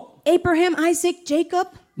 Jacob, Abraham, Isaac, Jacob,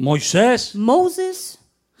 Moisés, Moses,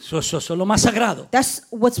 eso es lo más sagrado. that's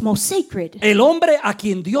what's most sacred. El hombre a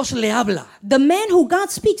quien Dios le habla, The man who God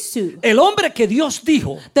speaks to, el hombre que Dios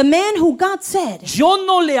dijo, the man who God said, yo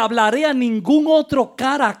no le hablaré a ningún otro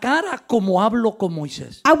cara a cara como hablo con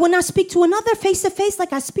Moisés. I will not speak to another face to face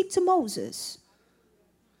like I speak to Moses.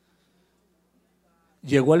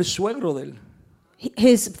 Llegó el suegro de él,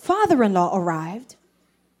 His father-in-law arrived,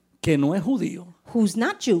 que no es judío, who's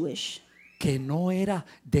not Jewish, que no era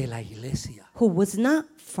de la iglesia, who was not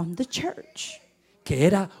from the church, que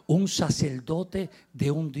era un sacerdote de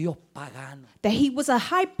un Dios pagano. that he was a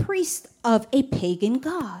high priest of a pagan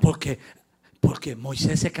god. Porque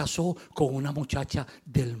Moisés se casó con una muchacha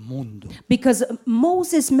del mundo. Because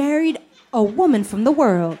Moses married a woman from the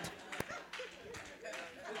world.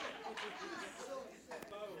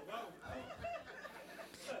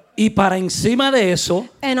 Y para encima de eso,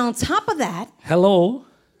 And on top of that,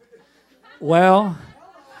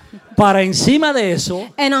 para encima de eso,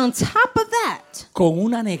 and on top of that, con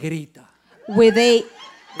una negrita. with a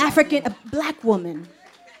black woman.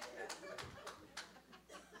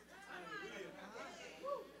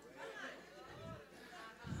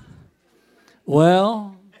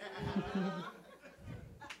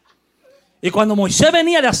 Y cuando Moisés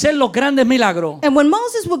venía de hacer los grandes milagros, And when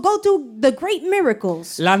Moses would go do the great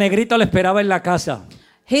miracles, la negrita lo esperaba en la casa.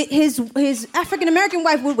 his African American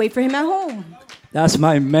wife would wait for him at home. That's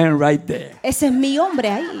my man right there. Ese es mi hombre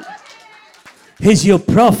ahí. He's your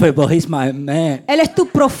prophet, but he's my man. Él es tu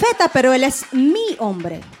profeta, pero él es mi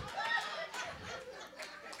hombre.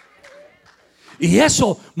 Y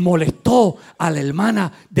eso molestó a la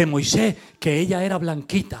hermana de Moisés, que ella era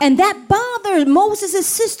blanquita. And that bothered Moses'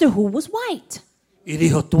 sister, who was white. Y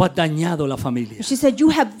dijo, tú has dañado la familia. She said, you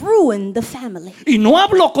have ruined the family. Y no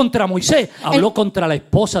habló contra Moisés, habló contra la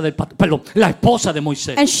esposa la esposa de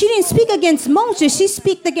Moisés. And she didn't speak against Moses. She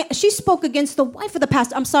spoke against the wife of the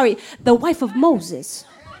pastor. I'm sorry, the wife of Moses.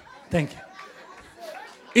 Thank you.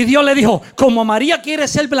 Y Dios le dijo, como María quiere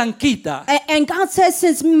ser blanquita, And God says,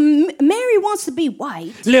 since Mary wants to be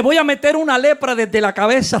white, le voy a meter una lepra desde la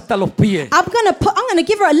cabeza hasta los pies. I'm gonna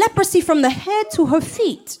give her a leprosy from the head to her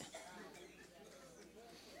feet.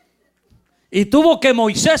 Y tuvo que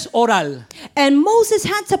Moisés orar And Moses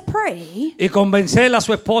had to pray y convencer a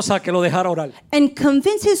su esposa que lo dejara orar and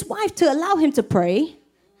convince his wife to allow him to pray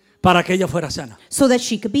para que ella fuera sana. so that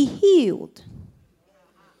she could be healed.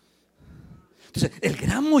 Entonces, el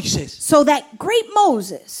gran Moisés So that great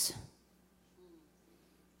Moses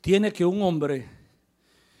tiene que un hombre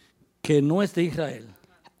que no es de Israel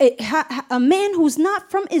a man who's not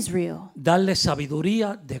from Israel darle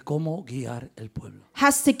sabiduría de cómo guiar el pueblo.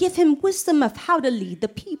 has to give him wisdom of how to lead the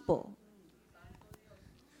people.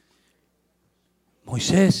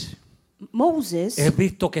 Moses, he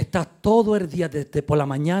visto que está todo el día desde por la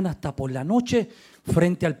mañana hasta por la noche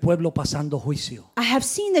frente al pueblo pasando juicio. I have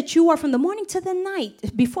seen that you are from the morning to the night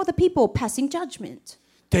before the people passing judgment.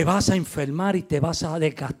 Te vas a enfermar y te vas a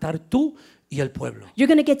desgastar tú y el pueblo. You're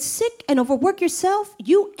going to get sick and overwork yourself,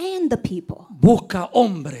 you and the people. Busca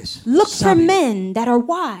hombres Look for sabios men that are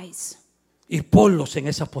wise y ponlos en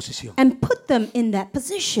esa posición. and put them in that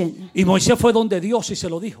position. Y Moisés fue donde Dios y se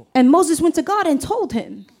lo dijo. And Moses went to God and told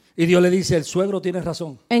him. Y Dios le dice, el suegro tiene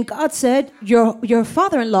razón. And God said, your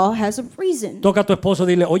father-in-law has a reason. Toca a tu esposo,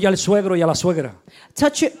 dile, oye al suegro y a la suegra.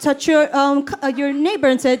 Touch your neighbor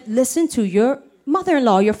and said, listen to your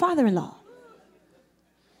mother-in-law, your father-in-law.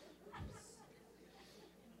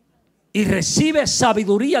 Y recibe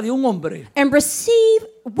sabiduría de un hombre And receive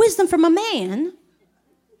wisdom from a man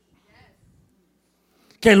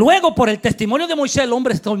que luego por el testimonio de Moisés el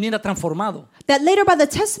hombre se termina transformado. that later by the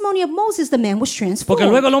testimony of Moses the man was Porque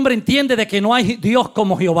transformed. luego el hombre entiende de que no hay Dios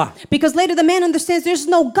como Jehová. Because later the man understands there's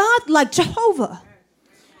no God like Jehovah.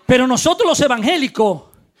 Pero nosotros los evangélicos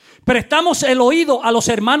Prestamos el oído a los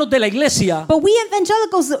hermanos de la iglesia But we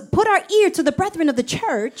evangelicals put our ear to the brethren of the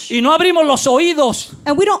church, y no abrimos los oídos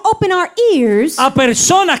and we don't open our ears a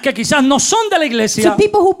personas que quizás no son de la to iglesia,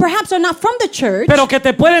 people who perhaps are not from the church, pero que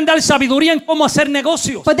te pueden dar sabiduría en cómo hacer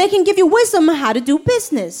negocios, but they can give you wisdom on how to do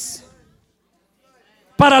business.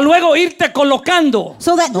 para luego irte colocando.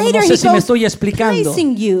 So that No later sé he si me goes estoy explicando.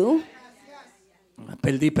 placing you.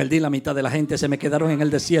 Perdí la mitad de la gente, se me quedaron en el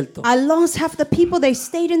desierto. I lost half the people, they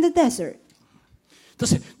stayed in the desert.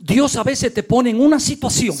 Entonces, Dios a veces te pone en una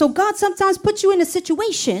situación, So God sometimes puts you in a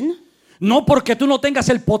situation, no porque tú no tengas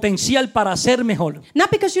el potencial para hacer mejor. not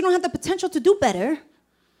because you don't have the potential to do better,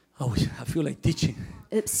 Oh, I feel like teaching.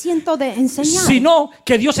 siento de enseñar, Sino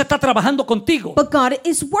que Dios está trabajando contigo. but God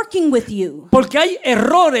is working with you. Porque hay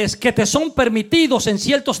errores que te son permitidos en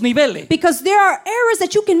ciertos niveles. Because there are errors that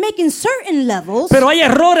you can make in certain levels, Pero hay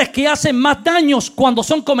errores que hacen más daños cuando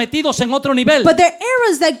son cometidos en otro nivel. but there are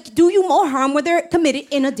errors that do you more harm when they're committed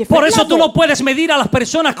in a different Por eso tú level. no puedes medir a las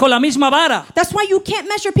personas con la misma vara. That's why you can't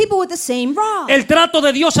measure people with the same rod. El trato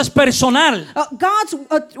de Dios es personal. God's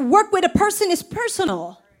work with a person is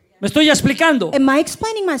personal. ¿Me estoy explicando? Am I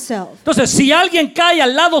explaining myself? Entonces, si alguien cae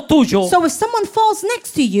al lado tuyo, So if someone falls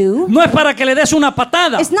next to you, no es para que le des una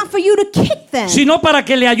patada, it's not for you to kick them, sino para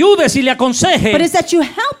que le ayudes y le but aconsejes it's that you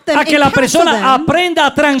help them a que and la counsel persona them, aprenda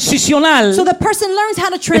a transicionar. so the person learns how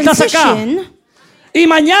to Estás acá. transition, Y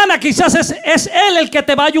mañana quizás es él el que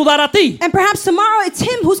te va a ayudar a ti. and perhaps tomorrow it's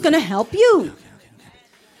him who's going to help you.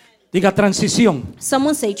 Diga transición.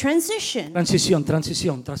 Someone say transition.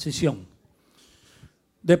 Transición.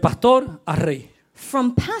 De pastor a rey.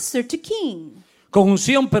 From pastor to king. Con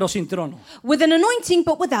unción pero sin trono. With an anointing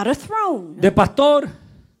but without a throne. De pastor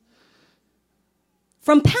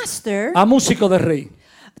From pastor a músico de rey.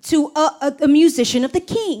 to a musician of the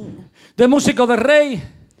king. De músico de rey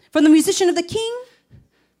From the musician of the king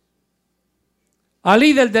a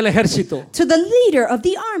líder del ejército. to the leader of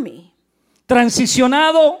the army.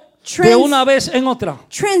 Transicionado de una vez en otra.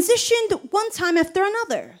 Transitioned one time after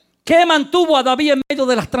another. ¿Qué mantuvo a David en medio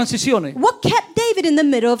de las transiciones? What kept David in the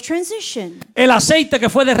middle of transition? El aceite que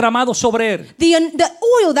fue derramado sobre él. The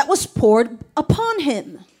oil that was poured upon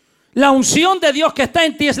him. La unción de Dios que está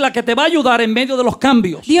en ti es la que te va a ayudar en medio de los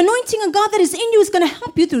cambios. The anointing of God that is in you is going to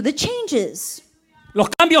help you through the changes. Los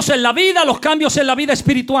cambios en la vida, los cambios en la vida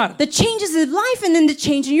espiritual. The changes in life and then the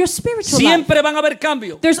change in your spiritual life. Siempre van a haber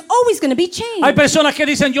cambios. There's always going to be change. Hay personas que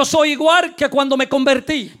dicen, yo soy igual que cuando me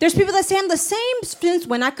convertí. There's people that say I'm the same since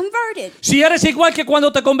when I converted. Si eres igual que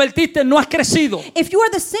cuando te convertiste, no has crecido. If you are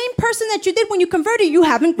the same person that you did when you converted, you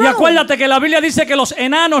haven't Y grown. acuérdate que la Biblia dice que los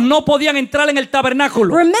enanos no podían entrar en el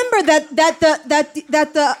tabernáculo. Remember that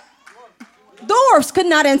the dwarfs could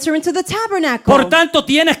not enter into the tabernacle. Por tanto,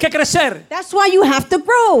 tienes que crecer. That's why you have to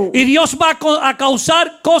grow. Y Dios va a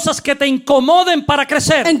causar cosas que te incomoden para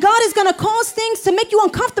crecer. And God is going to cause things to make you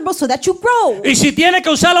uncomfortable so that you grow. Y si tiene que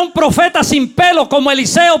usar a un profeta sin pelo como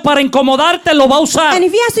Eliseo para incomodarte, lo va a usar. And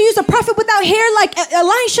if he has to use a prophet without hair like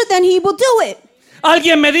Elisha, then he will do it.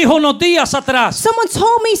 Alguien me dijo unos días atrás. Someone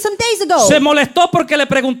told me some days ago. Se molestó porque le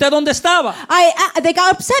pregunté dónde estaba. They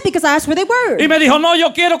got upset because I asked where they were. Y me dijo, no,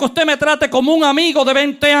 yo quiero que usted me trate como un amigo de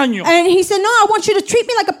 20 años. And he said, no, I want you to treat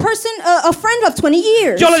me like a person, a friend of 20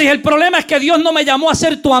 years. Yo le dije, el problema es que Dios no me llamó a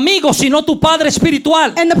ser tu amigo, sino tu padre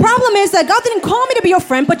espiritual. And the problem is that God didn't call me to be your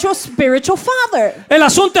friend, but your spiritual father. El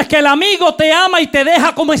asunto es que el amigo te ama y te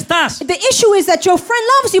deja como estás. The issue is that your friend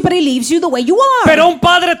loves you, but he leaves you the way you are. Pero un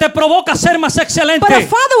padre te provoca a ser más excelente. But a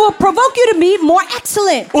father will provoke you to be more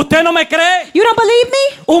excellent. ¿Usted no me cree? You don't believe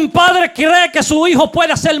me? Un padre cree que su hijo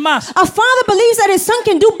puede hacer más. A father believes that his son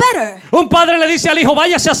can do better. Un padre le dice al hijo,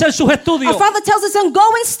 váyase a hacer sus estudios. A father tells his son, go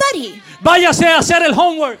and study. Váyase a hacer el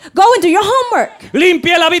homework. Go and do your homework.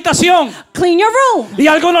 Limpie la habitación. Clean your room. Y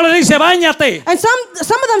alguno le dice, báñate. And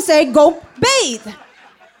some of them say, go bathe.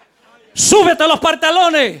 Súbete los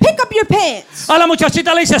pantalones. Pick up your pants. A la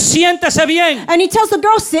muchachita le dice, siéntese bien. And he tells the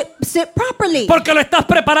girl, sit properly. Porque lo estás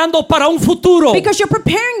preparando para un futuro. Because you're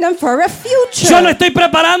preparing them for a future. Yo no estoy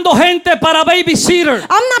preparando gente para babysitter.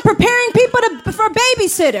 I'm not preparing people for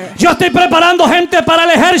babysitter. Yo estoy preparando gente para el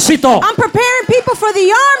ejército. I'm preparing people for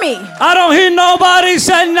the army. I don't hear nobody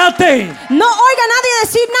say nothing. No oiga nadie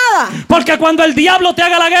decir nada. Porque cuando el diablo te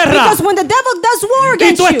haga la guerra Because when the devil does war y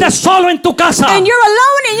against tú you, estés solo en tu casa and you're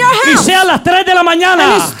alone in your y house, sea a las 3 de la and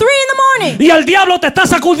mañana it's 3 in the morning, y el diablo te está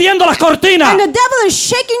sacudiendo las cortinas, and the devil is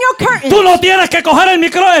shaking your curtains, tú no tienes que coger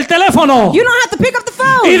el teléfono you don't have to pick up the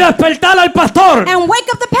phone y despertar al pastor. and wake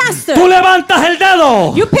up the pastor. Tú levantas el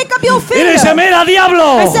dedo You pick up your y finger dices, mira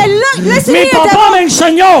diablo, and say, look, listen mi here, papá devil. me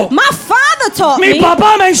enseñó, My father taught mi me.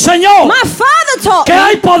 papá me enseñó My father taught que me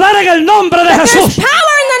hay poder en el nombre de that there's Jesús.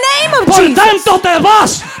 power in the name Jesus. tanto te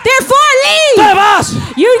vas. Therefore, Te leave. vas.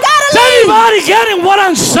 You gotta Is leave. anybody getting what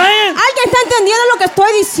I'm saying? ¿Alguien está entendiendo lo que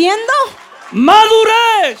estoy diciendo?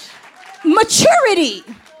 Madurez. Maturity.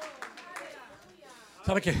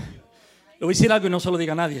 ¿Sabe qué? Le voy a decir algo y no se lo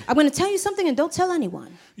diga a nadie. I'm going to tell you something and don't tell anyone.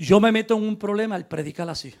 Yo me meto en un problema al predicar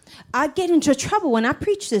así. I get into trouble when I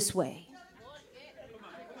preach this way.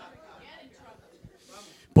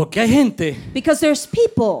 Porque hay gente Because there's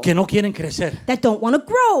people que no quieren crecer. that don't want to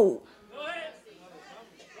grow.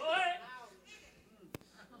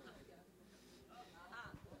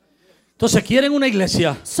 Entonces quieren una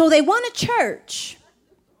iglesia. So they want a church.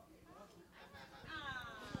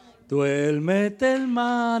 Duérmete,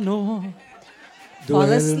 hermano.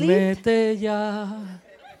 Fall asleep. Duérmete ya.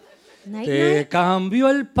 Night, Te night. cambio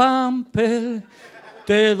el pamper.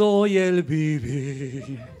 Te doy el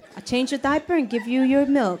vivir. I change your diaper and give you your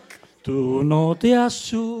milk. Tú no te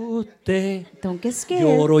asustes. Don't get scared.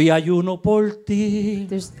 Lloro y ayuno por ti.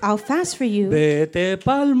 I'll fast for you. Vete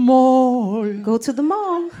pa'l mall. Go to the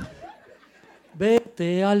mall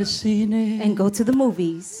Vete al cine. and go to the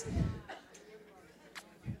movies.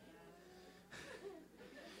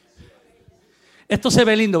 Esto se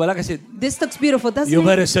ve lindo, ¿verdad que sí? This looks beautiful, doesn't You it?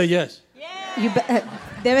 better say yes.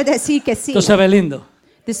 Debe decir que sí. Esto se ve lindo.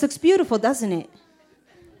 This looks beautiful, doesn't it?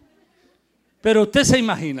 Pero usted se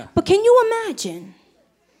imagina. But can you imagine?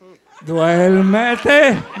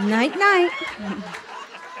 Duérmete. Night, night.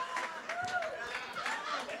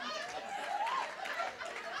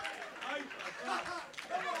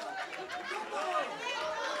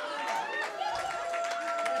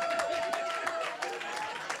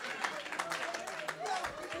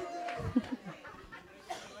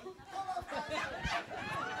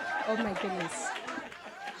 Oh my goodness.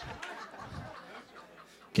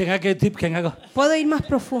 ¿Quién haga tip? ¿Quién haga? Puedo ir más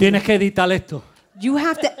profundo. Tienes que editar esto. You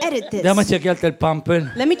have to edit this. Déjame chequearte el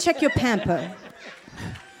pamper. Let me check your pamper.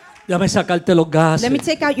 Déjame sacarte los gases. Let me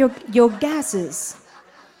take out your gases.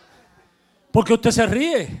 Porque usted se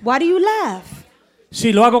ríe. Why do you laugh?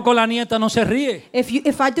 Si lo hago con la nieta, no se ríe. If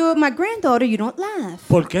I do it with my granddaughter, you don't laugh.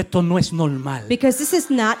 Porque esto no es normal. Because this is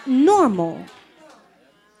not normal.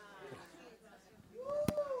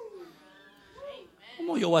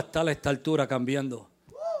 ¿Cómo yo voy a estar a esta altura cambiando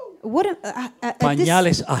What at this,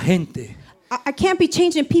 pañales a gente? I can't be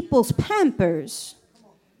changing people's pampers.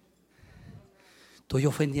 Estoy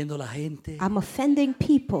ofendiendo a la gente. I'm offending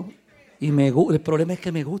people. Y el problema es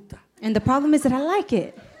que me gusta. And the problem is that I like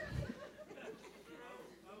it.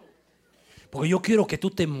 Porque yo quiero que tú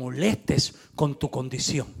te molestes con tu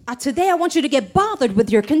condición. Today I want you to get bothered with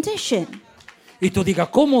your condition. Y tú digas,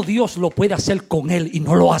 ¿cómo Dios lo puede hacer con él y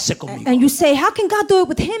no lo hace conmigo? And you say, how can God do it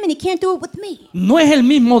with him and he can't do it with me? No es el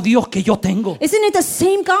mismo Dios que yo tengo. Isn't it the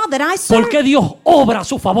same God that I serve? ¿Por qué Dios obra a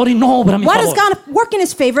su favor y no obra a mi Why does favor? God work in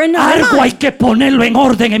his favor and not in Algo hay mine? que ponerlo en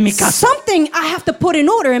orden en mi casa. Something I have to put in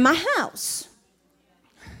order in my house.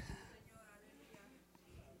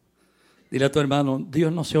 Dile a tu hermano,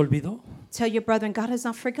 Dios no se olvidó. Tell your brethren, God has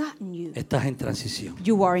not forgotten you. Estás en transición.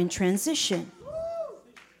 You are in transition.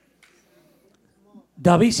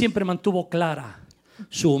 David siempre mantuvo clara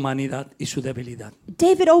su humanidad y su debilidad.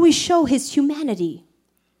 David always showed his humanity.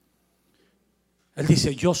 Él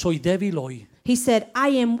dice, yo soy débil hoy, He said,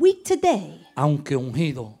 I am weak today, aunque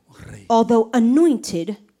ungido rey. although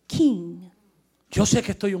anointed king. Yo sé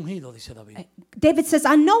que estoy ungido, dice David, David says,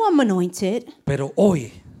 I know I'm anointed, pero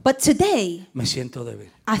hoy but today me siento débil.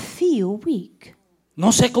 I feel weak.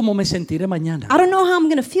 No sé cómo me sentiré mañana, I don't know how I'm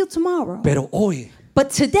going to feel tomorrow, pero hoy but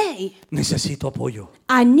today necesito apoyo.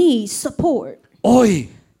 I need support. Hoy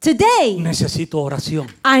Today necesito oración.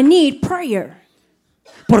 I need prayer.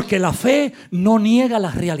 Porque la fe no niega la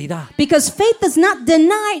realidad. Because faith does not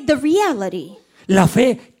deny the reality. La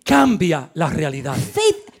fe cambia la realidad.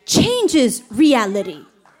 Faith changes reality.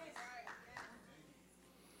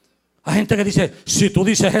 Hay gente que dice, si tú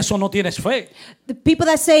dices eso no tienes fe. The people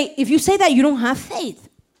that say, if you say that, you don't have faith.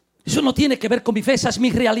 Eso no tiene que ver con mi fe, esa es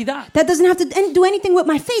mi realidad. That doesn't have to do anything with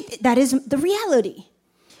my faith. That is the reality.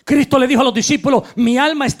 Cristo le dijo a los discípulos, mi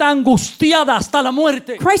alma está angustiada hasta la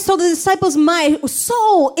muerte. Christ told the disciples, my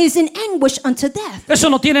soul is in anguish unto death. Eso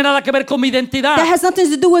no tiene nada que ver con mi identidad. That has nothing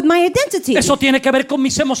to do with my identity. Eso tiene que ver con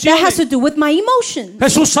mis That has emociones. to do with my emotions.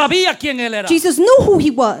 Jesús sabía quién él era, Jesus knew who he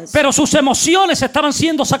was, pero sus emociones estaban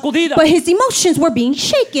siendo sacudidas. but his emotions were being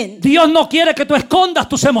shaken. Dios no quiere que tú escondas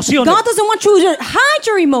tus emociones. God doesn't want you to hide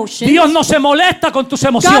your emotions. Dios no se molesta con tus God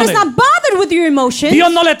is emociones. not bothered with your emotions.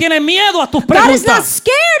 Dios no le tiene miedo a tus God is not preguntas.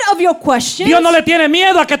 scared of your questions. Dios no le tiene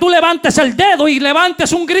miedo a que tú levantes el dedo y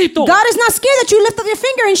levantes un grito. God is not scared that you lift up your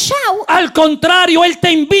finger and shout. Al contrario, Él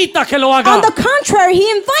te invita a que lo On haga. the contrary, He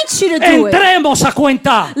invites you to do it. Entremos a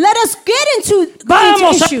cuenta. Let us get into Vamos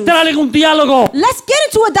a issues. entrar en un diálogo. Let's get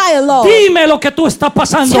into a dialogue. Dime lo que tú estás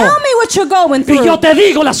pasando. Tell me what you're going Y through. yo te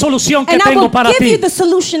digo la solución que And I will tengo para give you ti. the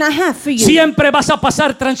solution I have for you. Siempre vas a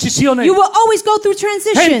pasar transiciones. You will always go through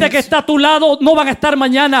Gente transitions. que está a tu lado no van a estar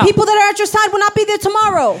mañana. People that are at your side will not be there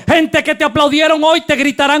tomorrow. Gente que te aplaudieron hoy te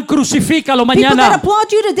gritarán crucifícalo People that mañana. applaud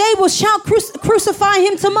you today will shout, crucify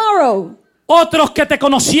him tomorrow. Otros que te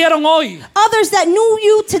conocieron hoy, Others that knew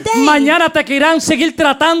you today, mañana te querrán seguir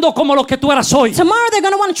tratando como lo que tú eras hoy. tomorrow they're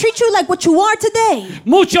going to want to treat you like what you are today.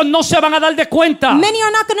 Muchos no se van a dar de cuenta Many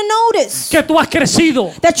are not going to notice que tú has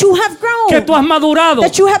crecido, that you have grown, que tú has madurado,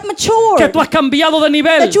 that you have que matured, tú has cambiado de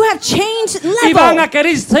nivel. that you have changed Y van a level.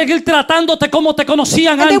 querer seguir tratándote como te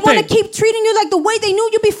conocían And they want to antes. keep treating you like the way they knew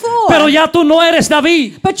you before. Pero ya tú no eres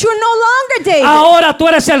David. But you're no longer David. Ahora tú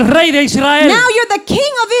eres el rey de Israel. Now you're the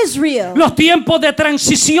king of Israel. Los tiempos de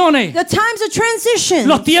transiciones, The times of transition,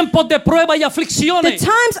 los tiempos de prueba y the aflicciones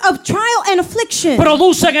times of trial and affliction,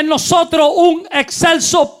 producen en nosotros un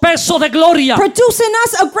excelso peso de gloria. produce in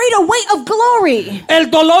us a greater weight of glory. El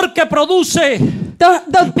dolor que produce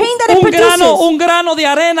The pain that it produces, un grano de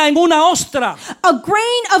arena en una ostra a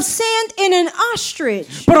grain of sand in an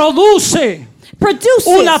ostrich, produce produces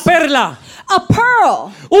una perla. a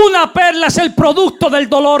pearl. Una perla es el producto del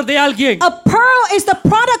dolor de alguien. A pearl is the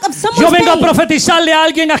product of Yo someone's vengo a pain. profetizarle a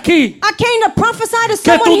alguien aquí I came to prophesy to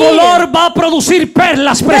que someone tu here dolor va a producir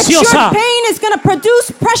perlas that your preciosas. pain is going to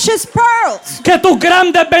produce precious pearls. Que tus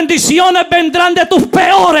grandes bendiciones vendrán de tus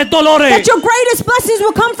peores dolores. That your greatest blessings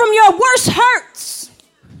will come from your worst hurts.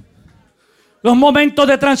 Los momentos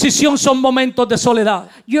de transición son momentos de soledad,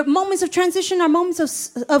 Your moments of transition are moments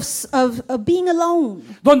of being alone,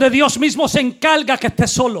 donde Dios mismo se encarga que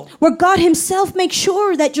estés solo, where God Himself makes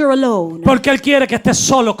sure that you're alone, porque Él quiere que estés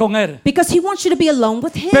solo con Él. because He wants you to be alone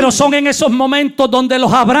with Him. Pero son en esos momentos donde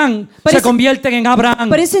los Abraham But se it's- convierten en Abraham,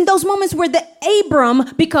 But it's in those moments where the Abram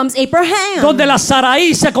becomes Abraham, donde las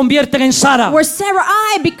Saraí se convierten en Sara, where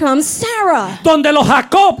Sarai becomes Sarah, donde los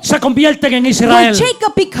Jacob se convierten en where Israel.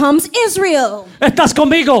 Jacob becomes Israel. ¿Estás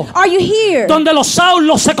conmigo? Are you here? Donde los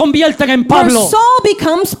Saulos se convierten en Where Pablo. Saul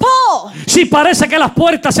becomes Paul. Si parece que las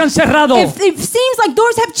puertas se han cerrado If it seems like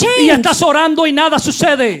doors have y changed estás orando y nada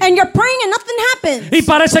sucede, and you're praying and nothing happens, y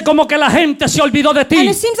parece como que la gente se olvidó de and ti,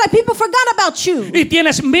 it seems like people forgot about you, y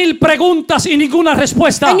tienes 1000 preguntas y ninguna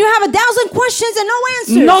respuesta, and you have 1,000 questions and no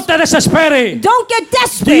answers, no te desesperes. don't get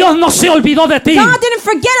desperate. Dios no se olvidó de ti. God didn't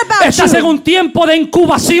forget about Estás en you. un tiempo de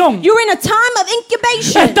incubación. You're in a time of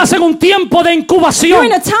incubation. Estás en un tiempo de You're incubación.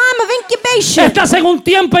 in a time of incubation. Estás en un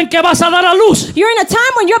tiempo en que vas a dar a luz. You're in a time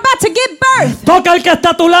when you're about to give birth. Toca al que está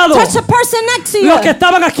a tu lado. Touch the person next to you. Los que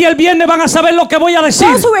estaban aquí el viernes van a saber lo que voy a decir.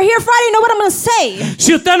 Those who were here Friday know what I'm going to say.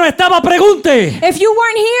 Si usted no estaba, pregunte. If you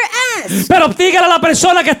weren't here, ask. Pero dígale a la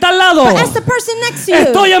persona que está al lado: But ask the person next to you.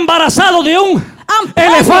 estoy embarazado de un I'm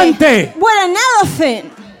pregnant elefante. with an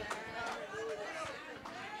elephant.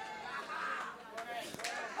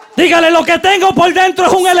 Dígale: lo que tengo por dentro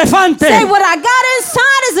es un elefante. Say what I got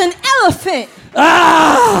inside is an elephant.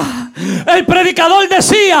 ¡Ah! El predicador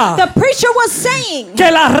decía The preacher was saying que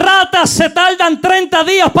las ratas se tardan 30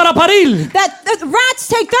 días para parir that the rats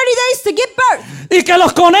take 30 days to give birth, y que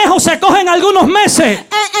los conejos se cogen algunos meses.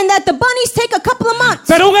 and that the bunnies take a couple of months.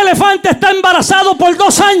 Pero un elefante está embarazado por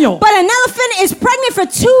 2 años. But an elephant is pregnant for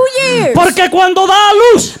 2 years. Porque cuando da a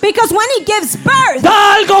luz, Because when he gives birth,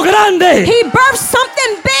 da algo grande. he births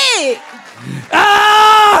something big.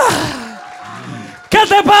 ¡Ah! ¿Qué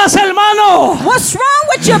te pasa, hermano? What's wrong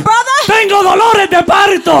with you, brother? Tengo dolores de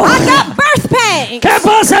parto. I got birth pains. ¿Qué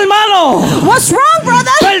pasa, hermano? What's wrong, brother?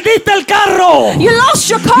 Perdiste el carro. You lost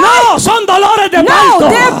your car? No, son dolores de No, parto.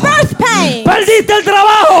 they're birth pains. Perdiste el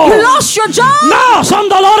trabajo. You lost your job? No, son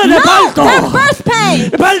dolores de No, parto. they're birth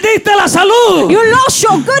pains. Perdiste la salud. You lost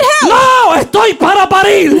your good health. No, estoy para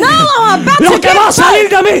parir. No, I'm about Lo to que give va a salir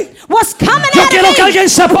birth. de mí. What's coming Yo out quiero of que me? alguien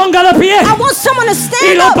se ponga de pie I want someone to y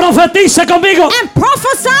stand lo up profetice conmigo. and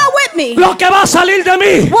prophesy with me. Lo que va a salir de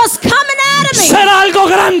mí What's coming out of me? será algo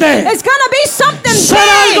grande. It's gonna be something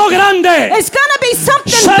Será algo big. grande. It's gonna be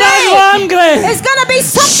something Será algo big. grande. It's gonna be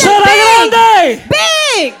something Será big. grande.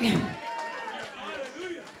 Big.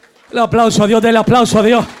 El aplauso a Dios, del aplauso a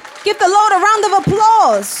Dios. Give the Lord a round of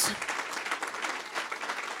applause.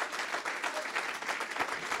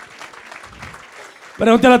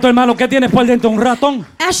 Pregúntale a tu hermano, ¿qué tienes por dentro? ¿Un ratón?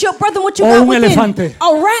 Ask your brother what you O got un within. elefante.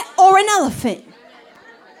 A rat or an elephant.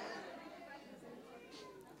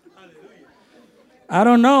 I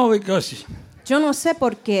don't know because Yo no sé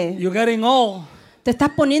por qué. you're getting old Te estás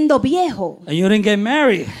poniendo viejo and you didn't get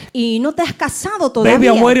married. y no te has casado Baby,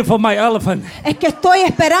 todavía. I'm waiting for my elephant. Es que estoy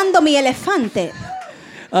esperando mi elefante.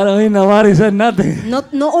 I don't hear nobody say nothing.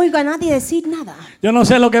 No oigo a nadie decir nada. Yo no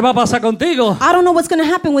sé lo que va a pasar contigo. I don't know what's going to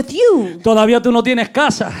happen with you. Todavía tú no tienes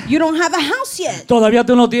casa. You don't have a house yet. Todavía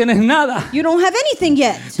tú no tienes nada. You don't have anything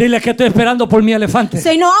yet. Dile que estoy esperando por mi elefante.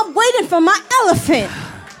 Say, no, I'm waiting for my elephant.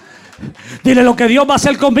 Dile lo que Dios va a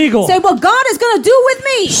hacer conmigo. Say, what God is going to do with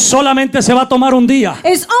me Solamente se va a tomar un día.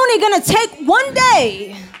 is only going to take one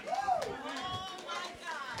day.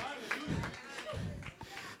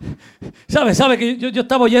 ¿Sabe que yo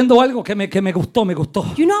estaba oyendo algo que me gustó.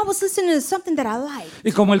 You know, I was listening to something that I like.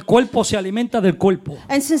 Y como el cuerpo se alimenta del cuerpo,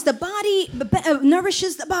 And since the body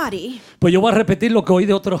nourishes the body, pues yo voy a repetir lo que oí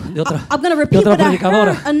de otra I'm going to de repeat otra what I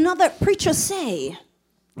predicadora. heard another preacher say.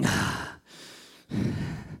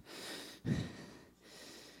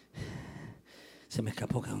 Se me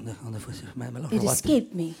escapó. ¿Dónde fue? Me lo It robaste.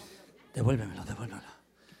 escaped me. Devuélvemelo.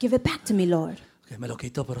 Give it back to me, Lord. Que me lo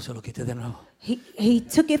quitó, pero se lo quité de nuevo. He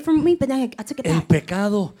took it from me, but then I took it El back.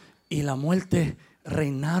 pecado y la muerte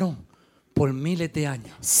reinaron por miles de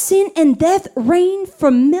años. Sin and death reigned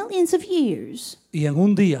for millions of years. Y en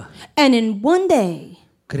un día, And in one day,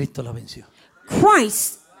 Cristo la venció.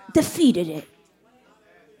 Christ defeated it.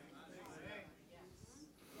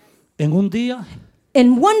 En un día,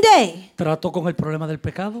 In one day, trató con el problema del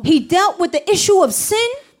pecado. he dealt with the issue of sin.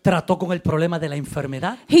 Trató con el problema de la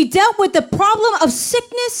enfermedad. He dealt with the problem of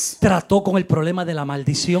sickness. Trató con el problema de la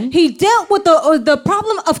maldición. He dealt with the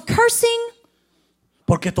problem of cursing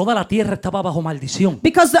Porque toda la tierra estaba bajo maldición.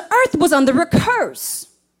 because the earth was under a curse.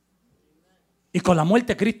 Y con la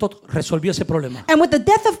muerte Cristo resolvió ese problema. And with the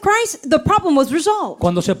death of Christ, the problem was resolved.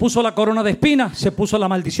 Cuando se puso la corona de espinas, se puso la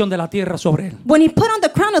maldición de la tierra sobre él. When he put on the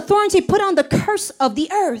crown of thorns, he put on the curse of the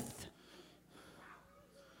earth.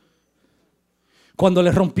 Cuando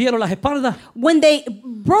le rompieron las espaldas, When they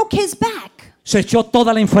broke his back, se echó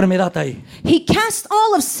toda la enfermedad ahí. he cast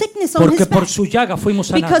all of sickness on Porque his por back. su llaga fuimos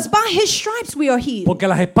sanados. Because by his stripes we are healed. Porque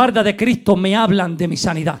las espaldas de Cristo me hablan de mi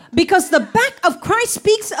sanidad. Because the back of Christ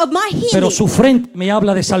speaks of my Pero healing. su frente me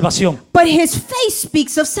habla de salvación. But his face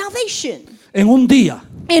speaks of salvation. En un día,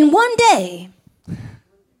 In one day,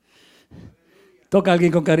 toca a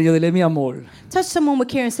alguien con cariño, dile mi amor. touch someone with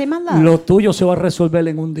care and say, my love, Lo tuyo se va a resolver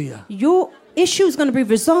en un día. your issue is going to be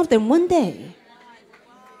resolved in one day.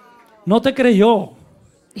 No te creyó.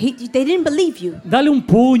 They didn't believe you. Dale un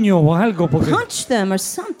puño o algo. Porque Punch them or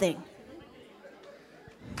something.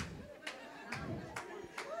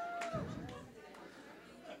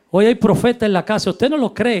 hoy hay profeta en la casa. Usted no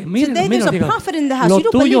lo cree. Miren, Today there's miren, a diga, prophet in the house. lo You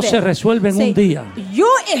don't tuyo believe se it. resuelve en Say, un día. your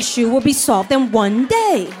issue will be solved in one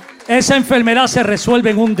day. Esa enfermedad se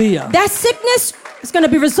resuelve en un día. That sickness is going to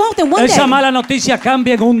be resolved in one Esa day. mala noticia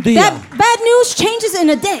cambia en un día. That bad news changes in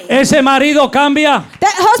a day. Ese marido cambia.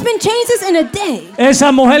 That husband changes in a day.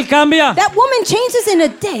 Esa mujer cambia. That woman changes in a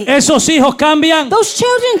day. Esos hijos cambian. Those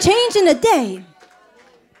children change in a day.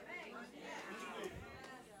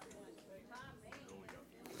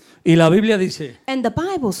 Y la Biblia dice, And the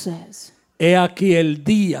Bible says, he aquí el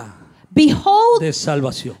día behold de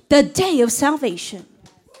salvación. the day of salvation.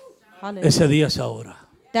 Hallelujah. Ese día es ahora.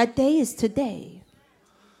 That day is today.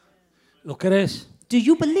 ¿Lo crees? Do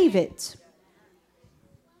you believe it?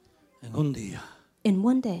 En un día. In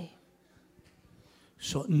one day.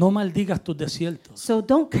 No maldigas tus desiertos. So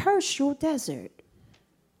don't curse your desert.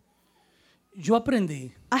 Yo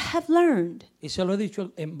aprendí, I have learned, y se lo he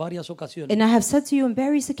dicho en varias ocasiones, and I have said to you on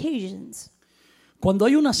various occasions, cuando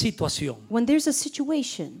hay una situación when there's a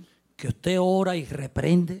situation que usted ora y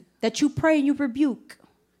reprende that you pray and you rebuke,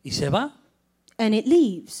 y se va, and it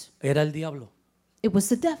leaves, era el diablo. it was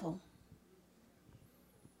the devil.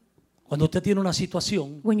 Cuando usted tiene una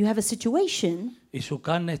situación When you have a situation y su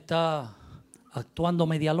carne está actuando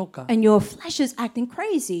media loca and your flesh is acting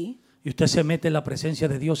crazy, y usted se mete en la presencia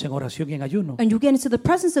de Dios en oración y en ayuno, and you get into the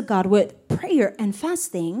presence of God with prayer and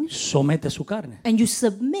fasting, somete su carne. and you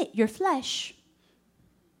submit your flesh.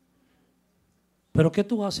 Pero ¿qué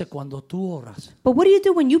tú haces cuando tú oras But what do you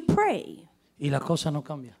do when you pray y la cosa no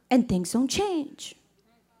cambia? and things don't change?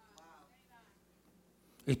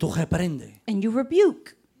 Y tú reprendes And you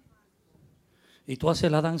rebuke, y tú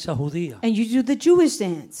haces la danza judía and you do the Jewish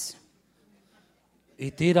dance,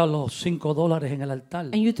 y tiras los $5 en el altar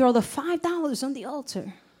and you throw the $5 on the altar,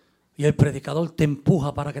 y el predicador te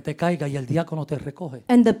empuja para que te caiga y el diácono te recoge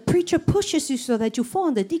and the preacher pushes you so that you fall,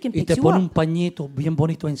 and the deacon y picks te you pone un up, pañito bien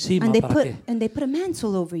bonito encima and they para put a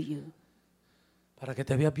mantle over you que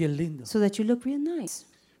te veas bien lindo. so that you look real nice.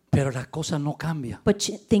 Pero las cosas no cambian. but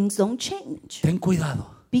things don't change. Ten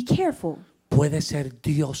cuidado. Be careful. Puede ser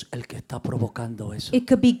Dios el que está provocando eso. It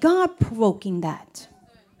could be God provoking that.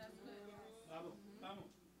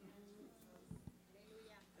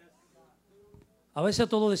 A veces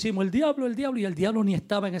todos decimos el diablo, y el diablo ni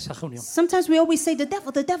estaba en esa reunión. Sometimes we always say the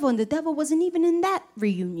devil, and the devil wasn't even in that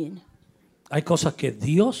reunion. Hay cosas que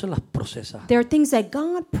Dios las procesa There are things that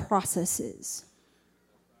God processes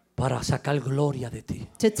para sacar gloria de ti.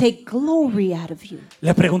 to take glory out of you.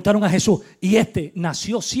 Le preguntaron a Jesús, ¿y este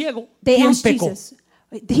nació ciego? They ¿Quién asked pecó? Jesus,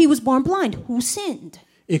 he was born blind. Who sinned?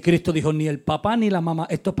 Y Cristo dijo, ni el papá ni la mamá,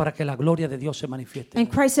 esto es para que la gloria de Dios se manifieste. And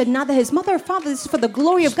Christ said, neither his mother or father, this is for the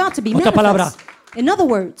glory of God to be Otra palabra. manifest. In other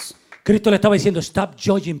words, Cristo le estaba diciendo, stop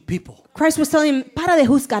judging people. Christ was telling him, para de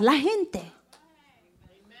juzgar la gente.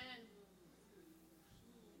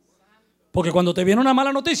 Porque cuando te viene una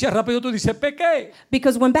mala noticia, rápido tú dices, pequé.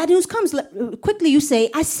 Because when bad news comes, quickly you say,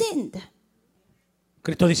 I sinned.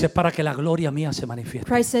 Cristo dice, para que la gloria mía se manifieste.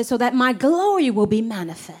 Christ says, so that my glory will be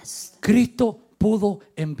manifest. Cristo pudo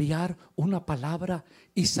enviar una palabra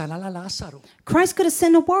y sanar a Lázaro. Christ could have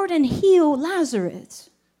sent a word and healed Lazarus.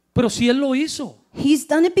 Pero si Él lo hizo. He's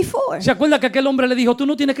done it before. ¿Se acuerda que aquel hombre le dijo, tú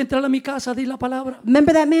no tienes que entrar a mi casa, di la palabra?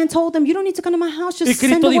 Remember that man told him, you don't need to come to my house, Y just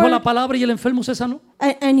send Cristo the dijo la word. palabra y el enfermo se sanó.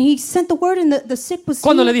 And he sent the word and the sick was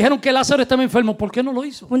Cuando le healed. dijeron que Lázaro estaba enfermo, ¿por qué no lo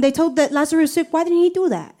hizo? When they told that Lazarus was sick, why didn't he do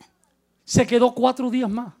that? Se quedó 4 días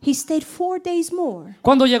más. He stayed 4 days more.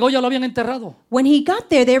 Cuando llegó ya lo habían enterrado. When he got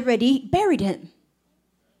there, they already buried him.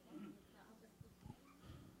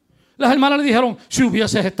 Las hermanas le dijeron, si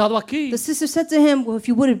hubieses estado aquí, The sister said to him, well, if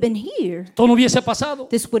you would have been here, esto no hubiese pasado.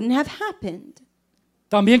 this wouldn't have happened.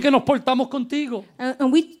 También que nos portamos contigo.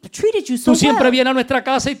 And we treated you so Tú siempre well. vienes a nuestra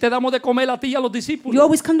casa y te damos de comer a ti y a los You discípulos.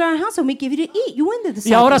 always come to our house and we give you to eat. You and the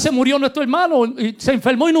Y ahora disciples. se murió nuestro hermano y se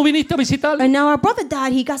enfermó y no viniste a visitarlo. And now our brother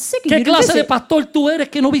died. He got sick and ¿Qué you didn't clase de visit. pastor tú eres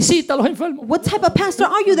que no visita a los enfermos? What type of pastor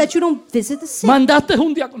are you that you don't visit the sick? Mandaste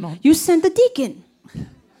un diácono. You sent the deacon.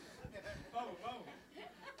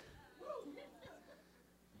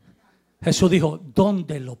 Jesús dijo,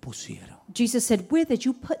 ¿dónde lo pusieron? Jesus said, where did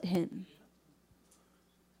you put him?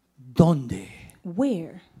 ¿Dónde?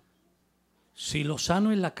 Where? Si lo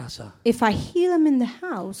sano en la casa, If I heal him in the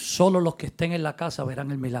house, solo los que estén en la casa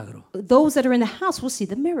verán el milagro. those that are in the house will see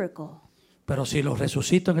the miracle. Pero si lo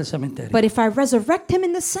resucito en el cementerio, But if I resurrect him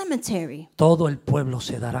in the cemetery, todo el pueblo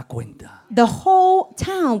se dará cuenta the whole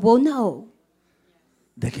town will know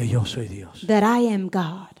de que yo soy Dios. that I am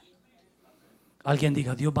God. Alguien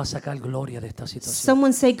diga, Dios va a sacar gloria de esta situación.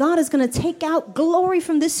 Someone say, God is going to take out glory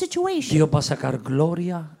from this situation. Dios va a sacar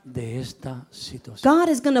gloria de esta situación. God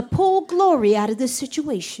is going to pull glory out of this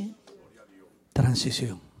situation.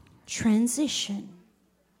 Transición. Transition.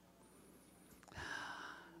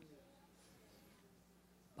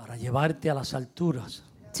 Para llevarte a las alturas.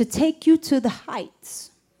 To take you to the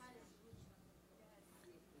heights.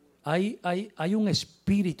 Hay un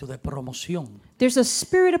espíritu de promoción. There's a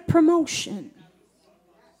spirit of promotion.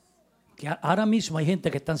 Que ahora mismo hay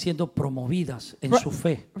gente que están siendo promovidas en su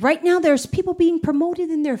fe, Right now, there's people being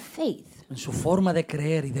promoted in their faith, en su forma de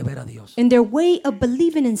creer y de ver a Dios. in their way of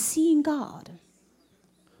believing and seeing God,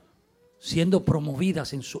 Siendo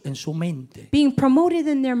promovidas en su mente. being promoted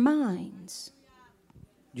in their minds.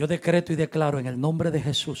 Yo decreto y declaro en el nombre de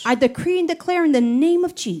Jesús I decree and declare in the name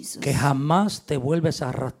of Jesus que jamás te vuelves a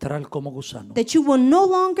arrastrar como gusano, that you will no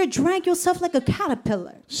longer drag yourself like a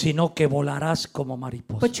caterpillar, sino que volarás como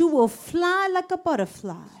mariposa but you will fly like a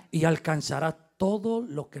butterfly y alcanzarás todo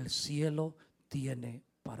lo que el cielo tiene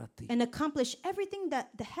para ti. and accomplish everything that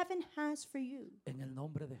the heaven has for you. En el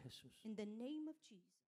nombre de Jesús. In the name of Jesus.